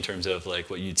MDP in terms of like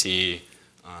what you'd see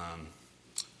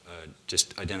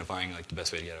just identifying like the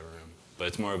best way to get out of a room. But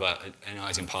it's more about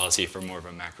analyzing policy for more of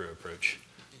a macro approach,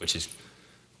 which is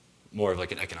more of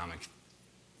like an economic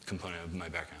component of my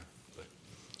background.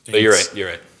 But you're right, you're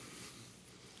right.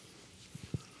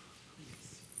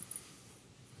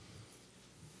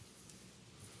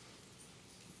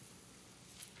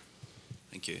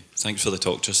 Thank you. Thanks for the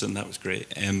talk, Justin. That was great.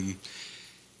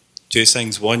 Two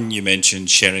things. One, you mentioned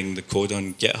sharing the code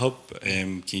on GitHub.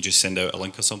 Can you just send out a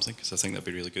link or something? Because I think that'd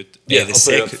be really good. Yeah,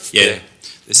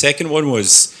 The second one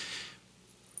was,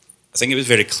 I think it was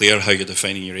very clear how you're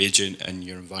defining your agent and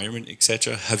your environment,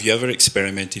 etc. Have you ever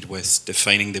experimented with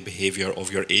defining the behavior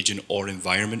of your agent or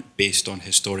environment based on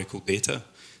historical data?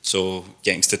 So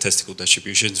getting statistical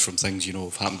distributions from things you know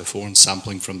have happened before and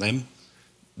sampling from them?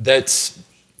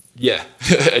 Yeah,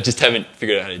 I just haven't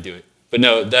figured out how to do it. But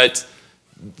no, that's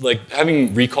like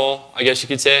having recall, I guess you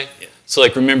could say. Yeah. So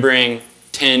like remembering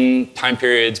 10 time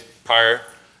periods prior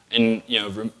and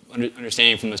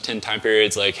understanding from those 10 time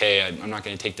periods like, hey, I'm not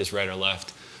going to take this right or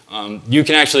left. You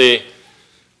can actually,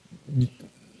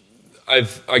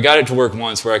 I got it to work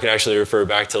once where I could actually refer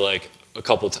back to like a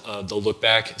couple, the look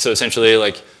back. So essentially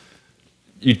like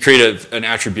you'd create an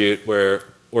attribute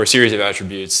or a series of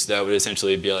attributes that would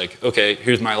essentially be like, okay,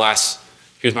 here's my last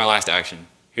action.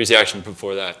 Here's the action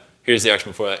before that. Here's the action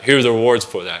before that. Here are the rewards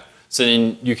for that. So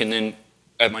then you can then,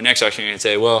 at my next action, you can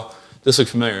say, well, this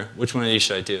looks familiar. Which one of these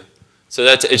should I do? So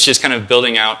it's just kind of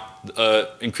building out,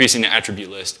 increasing the attribute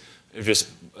list. It's just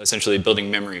essentially building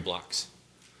memory blocks.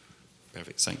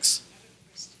 Perfect, thanks.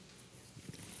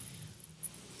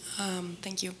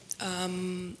 Thank you.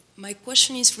 My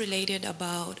question is related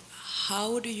about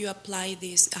how do you apply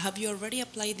this? Have you already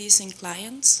applied this in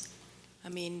clients? I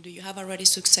mean, do you have already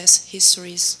success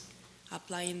histories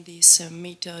applying this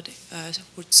method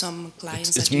with some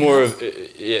clients? It's more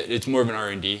of an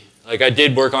R&D. Like I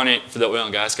did work on it for the oil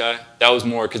and gas guy. That was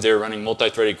more because they were running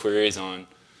multi-threaded queries on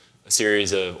a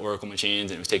series of Oracle machines,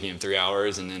 and it was taking them 3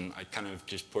 hours. And then I kind of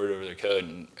just poured over their code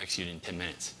and executed in 10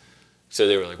 minutes. So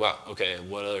they were like, "Wow, okay,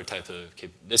 what other type of?"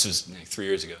 This was like 3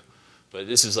 years ago, but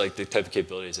this is like the type of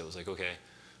capabilities that was like, okay.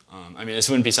 I mean, this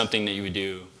wouldn't be something that you would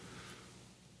do,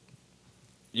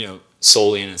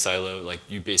 solely in a silo, like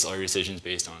you base all your decisions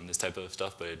based on this type of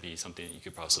stuff, but it'd be something that you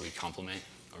could possibly complement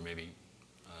or maybe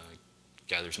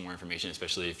gather some more information,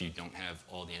 especially if you don't have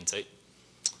all the insight.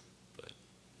 But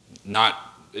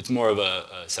it's more of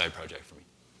a side project for me.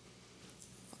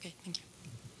 Okay, thank you.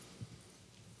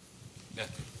 Yeah.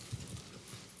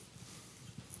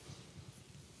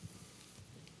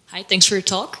 Hi, thanks for your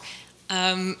talk.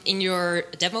 In your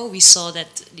demo, we saw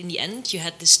that in the end you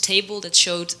had this table that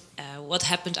showed what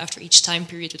happened after each time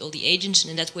period with all the agents,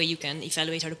 and in that way you can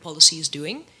evaluate how the policy is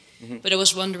doing. Mm-hmm. But I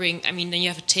was wondering, I mean, then you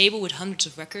have a table with hundreds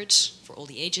of records for all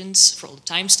the agents, for all the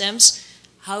timestamps.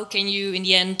 How can you, in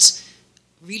the end,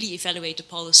 really evaluate the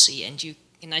policy, and you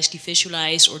can nicely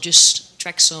visualize or just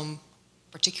track some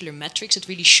particular metrics that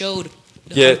really show how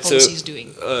the policy is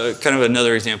doing? Kind of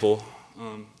another example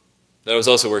that I was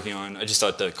also working on. I just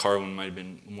thought the car one might have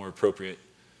been more appropriate.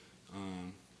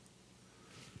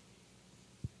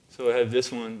 So I have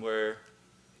this one where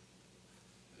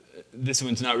this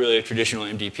one's not really a traditional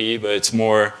MDP, but it's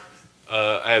more,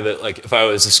 I have it like if I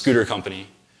was a scooter company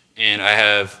and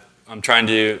I'm trying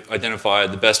to identify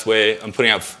the best way, I'm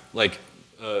putting out like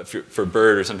for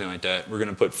Bird or something like that, we're going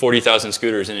to put 40,000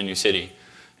 scooters in a new city.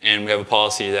 And we have a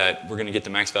policy that we're going to get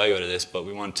the max value out of this, but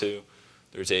we want to,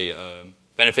 there's a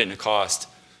benefit and a cost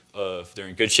of they're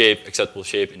in good shape, acceptable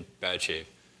shape, and bad shape.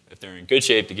 If they're in good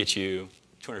shape, they get you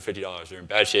 $250. They're in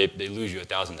bad shape, they lose you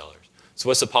 $1,000. So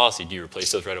what's the policy? Do you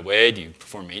replace those right away? Do you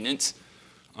perform maintenance?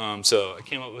 So I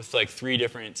came up with like 3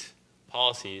 different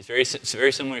policies, very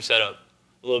similar setup,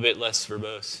 a little bit less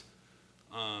verbose.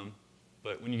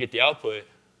 But when you get the output,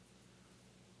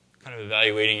 kind of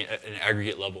evaluating it at an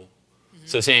aggregate level. Mm-hmm.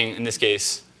 So saying, in this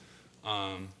case,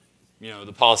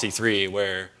 the policy 3,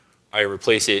 where I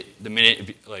replace it the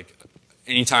minute, like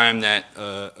anytime that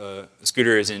a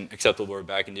scooter is in acceptable or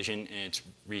bad condition and it's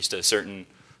reached a certain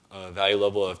value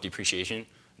level of depreciation,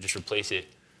 I just replace it,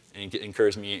 and it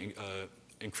incurs me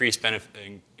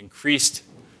increased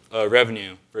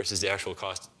revenue versus the actual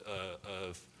cost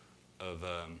of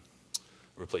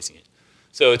replacing it.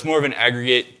 So it's more of an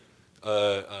aggregate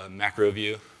macro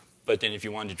view, but then if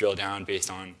you wanted to drill down based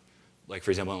on, like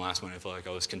for example in the last one, I felt like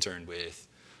I was concerned with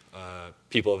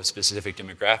people of a specific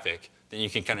demographic, then you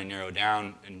can kind of narrow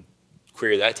down and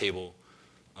query that table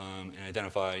and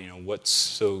identify, what's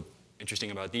so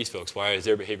interesting about these folks? Why is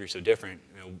their behavior so different?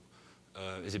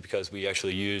 Is it because we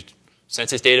actually used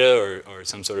census data or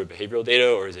some sort of behavioral data,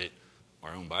 or is it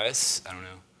our own bias? I don't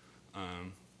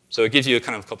know. So it gives you a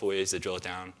kind of a couple ways to drill it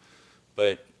down.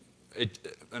 But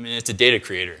I mean, it's a data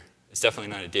creator. It's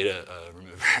definitely not a data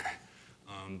remover.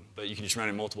 But you can just run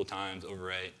it multiple times,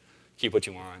 overwrite, keep what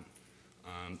you want.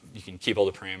 You can keep all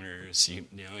the parameters.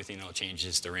 The only thing that will change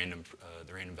is the random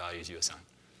values you assign.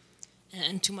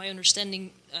 And to my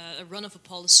understanding, a run of a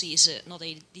policy is not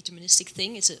a deterministic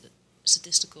thing. It's a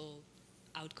statistical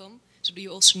outcome. So do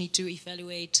you also need to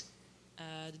evaluate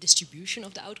the distribution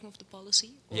of the outcome of the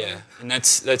policy? Or? Yeah, and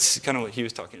that's kind of what he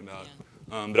was talking about.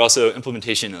 Yeah. But also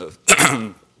implementation of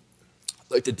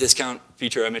like the discount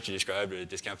feature I mentioned described, or the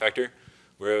discount factor,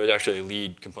 where it would actually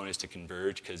lead components to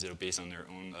converge because it'll based on their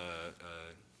own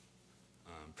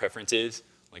preferences.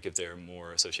 Like if they're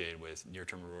more associated with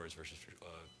near-term rewards versus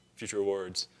future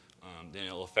rewards, then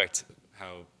it'll affect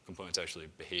how components actually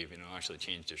behave, and it'll actually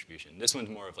change distribution. This one's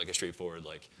more of like a straightforward,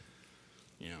 like,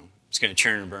 it's going to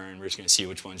churn and burn. We're just going to see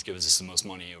which ones give us the most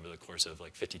money over the course of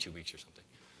like 52 weeks or something.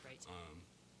 Right.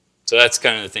 So that's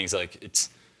kind of the things, like it's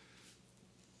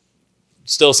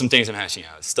still some things I'm hashing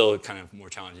out. It's still kind of more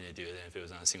challenging to do than if it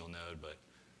was on a single node, but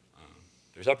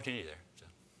there's opportunity there. So.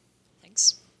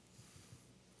 Thanks.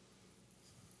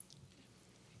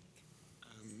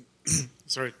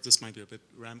 Sorry, this might be a bit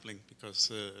rambling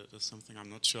because there's something I'm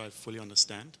not sure I fully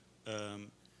understand.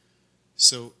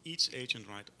 So each agent,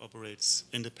 right, operates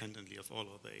independently of all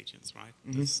other agents, right?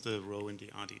 Mm-hmm. That's the row in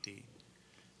the RDD.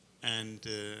 And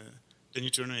then you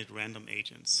generate random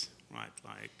agents, right?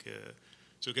 Like,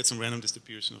 so you get some random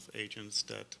distribution of agents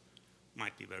that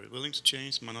might be very willing to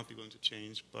change, might not be willing to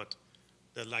change, but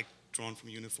they're like drawn from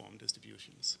uniform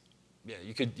distributions. Yeah,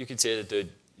 you could say that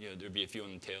there'd be a few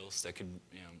on the tails that could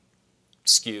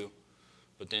skew,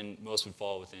 but then most would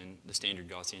fall within the standard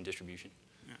Gaussian distribution.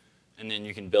 Yeah. And then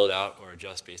you can build out or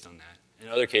adjust based on that.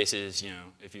 In other cases,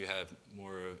 if you have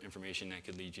more information that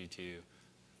could lead you to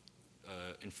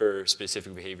infer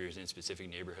specific behaviors in specific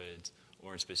neighborhoods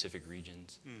or in specific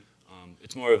regions,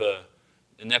 it's more of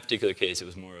in that particular case, it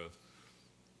was more of,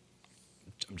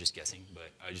 I'm just guessing, but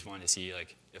I just wanted to see,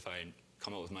 like, if I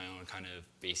come up with my own kind of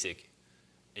basic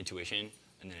intuition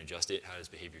and then adjust it, how does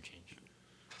behavior change?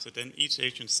 So then each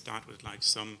agent start with like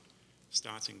some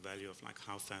starting value of like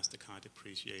how fast the car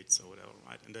depreciates or whatever,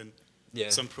 right? And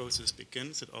then some process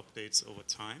begins, it updates over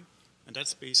time, and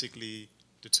that's basically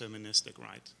deterministic,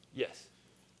 right? Yes,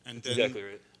 and that's exactly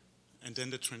right. And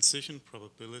then the transition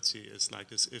probability is like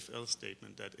this if-else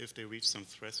statement that if they reach some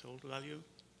threshold value,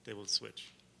 they will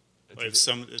switch. Or if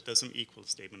there's some equal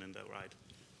statement in there, right?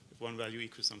 If one value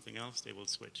equals something else, they will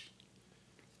switch.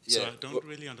 Yeah. So I don't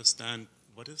really understand,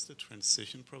 what is the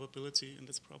transition probability in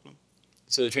this problem?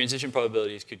 So the transition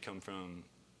probabilities could come from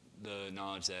the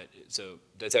knowledge that, so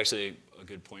that's actually a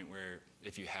good point where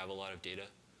if you have a lot of data,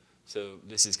 so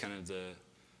this is kind of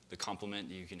the complement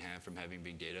that you can have from having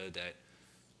big data that,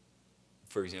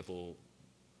 for example,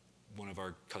 one of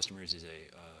our customers is a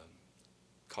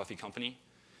coffee company,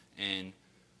 and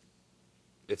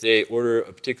if they order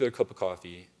a particular cup of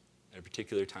coffee at a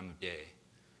particular time of day,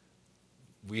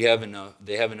 they have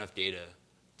enough data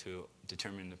to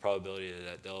determine the probability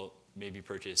that they'll maybe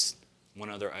purchase one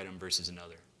other item versus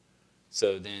another.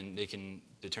 So then they can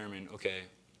determine, okay,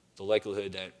 the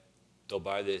likelihood that they'll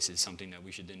buy this is something that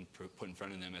we should then put in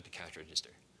front of them at the cash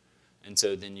register. And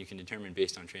so then you can determine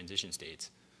based on transition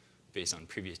states, based on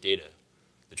previous data,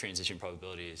 the transition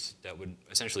probabilities that would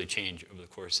essentially change over the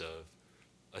course of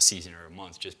a season or a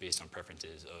month just based on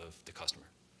preferences of the customer.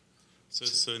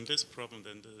 So in this problem,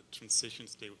 then the transition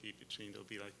state would be there'll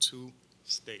be like two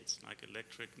states, like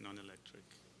electric, non-electric,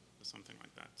 or something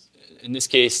like that. In this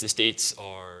case, the states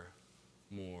are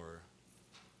more,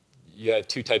 you have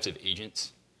two types of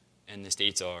agents, and the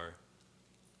states are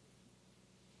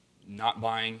not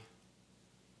buying,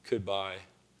 could buy,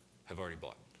 have already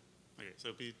bought. Okay, so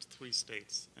it'll be three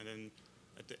states, and then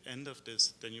at the end of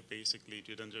this, then you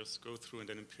then just go through and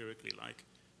then empirically, like,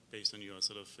 based on your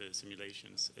sort of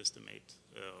simulations, estimate,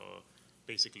 or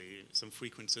basically some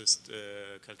frequentist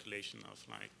calculation of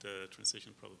like the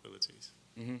transition probabilities.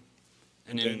 Mm-hmm.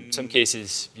 And in some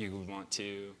cases, you would want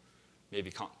to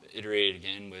maybe iterate it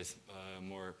again with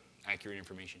more accurate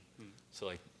information. So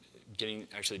like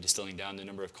actually distilling down the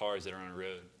number of cars that are on a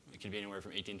road. It could be anywhere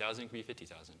from 18,000, it could be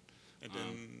 50,000. And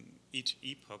then each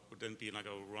epoch would then be like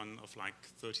a run of like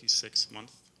 36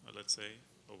 months, let's say,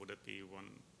 or would it be one?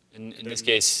 In this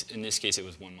case, it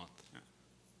was 1 month. Yeah.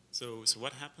 So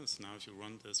what happens now if you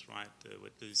run this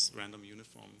with these random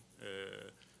uniform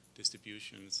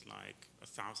distributions like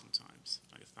 1,000 times,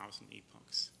 like 1,000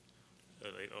 epochs?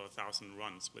 or 1,000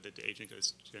 runs, but the agent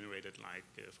is generated like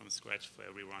from scratch for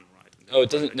every run, right? Oh, it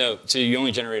doesn't. No. So you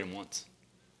only generate them once,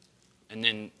 and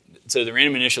then so the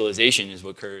random initialization is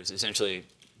what occurs essentially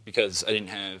because I didn't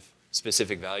have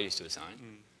specific values to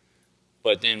assign.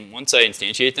 But then once I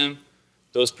instantiate them,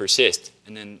 those persist,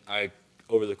 and then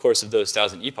over the course of those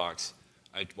 1,000 epochs,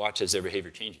 I watch as their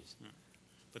behavior changes. Yeah.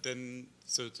 But then,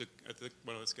 so I think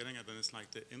what I was getting at then is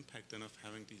like the impact then of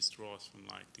having these draws from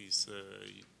like these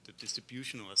the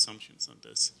distributional assumptions on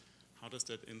this. How does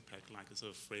that impact like a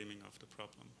sort of framing of the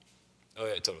problem? Oh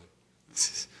yeah, totally.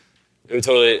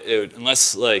 It would,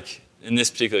 unless like in this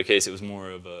particular case, it was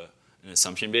more of an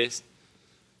assumption based,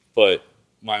 but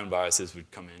my own biases would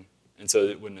come in, and so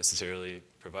it wouldn't necessarily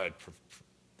provide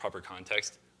proper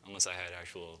context unless I had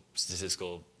actual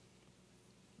statistical,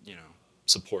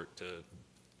 support to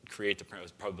create the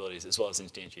probabilities as well as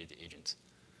instantiate the agents.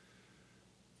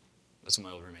 That's what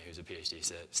my old roommate, who's a PhD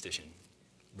statistician,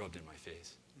 rubbed in my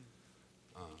face.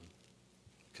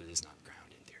 Because it's not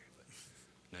ground in theory, but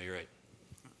no, you're right.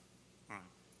 All right.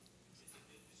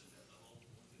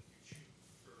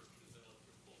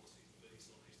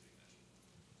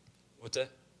 What's that?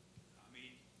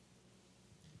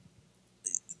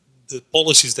 The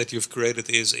policies that you've created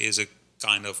is a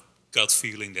kind of gut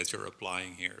feeling that you're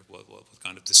applying here. What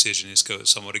kind of decision is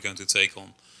somebody going to take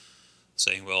on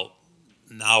saying, well,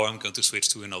 now I'm going to switch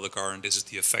to another car, and this is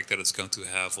the effect that it's going to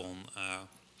have on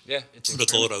the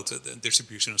toll road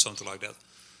distribution or something like that.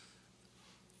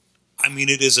 I mean,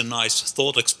 it is a nice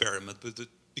thought experiment, but it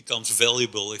becomes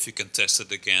valuable if you can test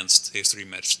it against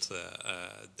history-matched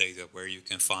data, where you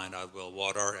can find out, well,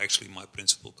 what are actually my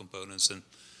principal components, and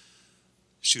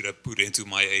should I put into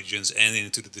my agents and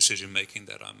into the decision-making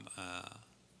that I'm...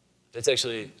 That's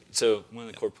actually, so one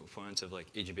of the core components of like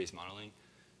agent-based modeling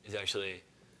is actually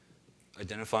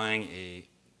identifying a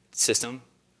system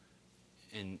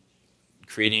and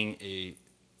creating a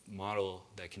model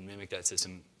that can mimic that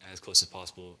system as close as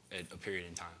possible at a period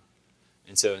in time.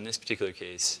 And so in this particular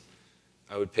case,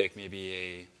 I would pick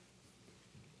maybe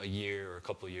a year or a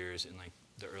couple of years in like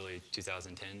the early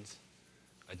 2010s,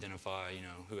 identify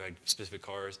who had specific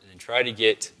cars, and then try to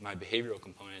get my behavioral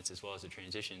components as well as the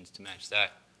transitions to match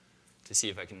that, to see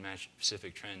if I can match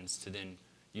specific trends, to then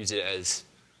use it as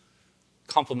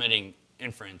complementing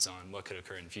inference on what could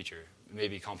occur in the future.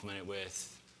 Maybe complement it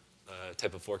with a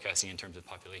type of forecasting in terms of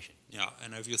population. Yeah,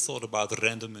 and have you thought about the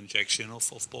random injection of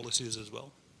policies as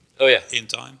well? Oh yeah. In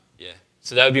time? Yeah.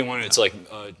 So that would be one. It's like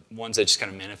ones that just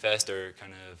kind of manifest or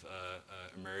kind of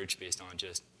emerge based on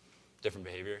just different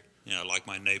behavior. Yeah, like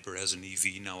my neighbor has an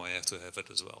EV, now I have to have it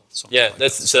as well. Yeah, like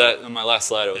that's so. That, on my last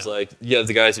slide, I was like, you have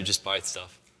the guys who just buy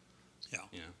stuff. Yeah.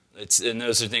 And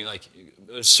those are things like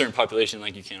there's a certain population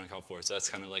like you can't account for. So that's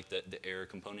kind of like the error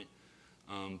component.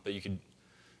 But you could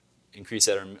increase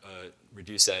that or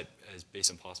reduce that as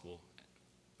based on possible.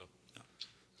 Oh. Yeah.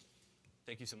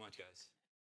 Thank you so much, guys.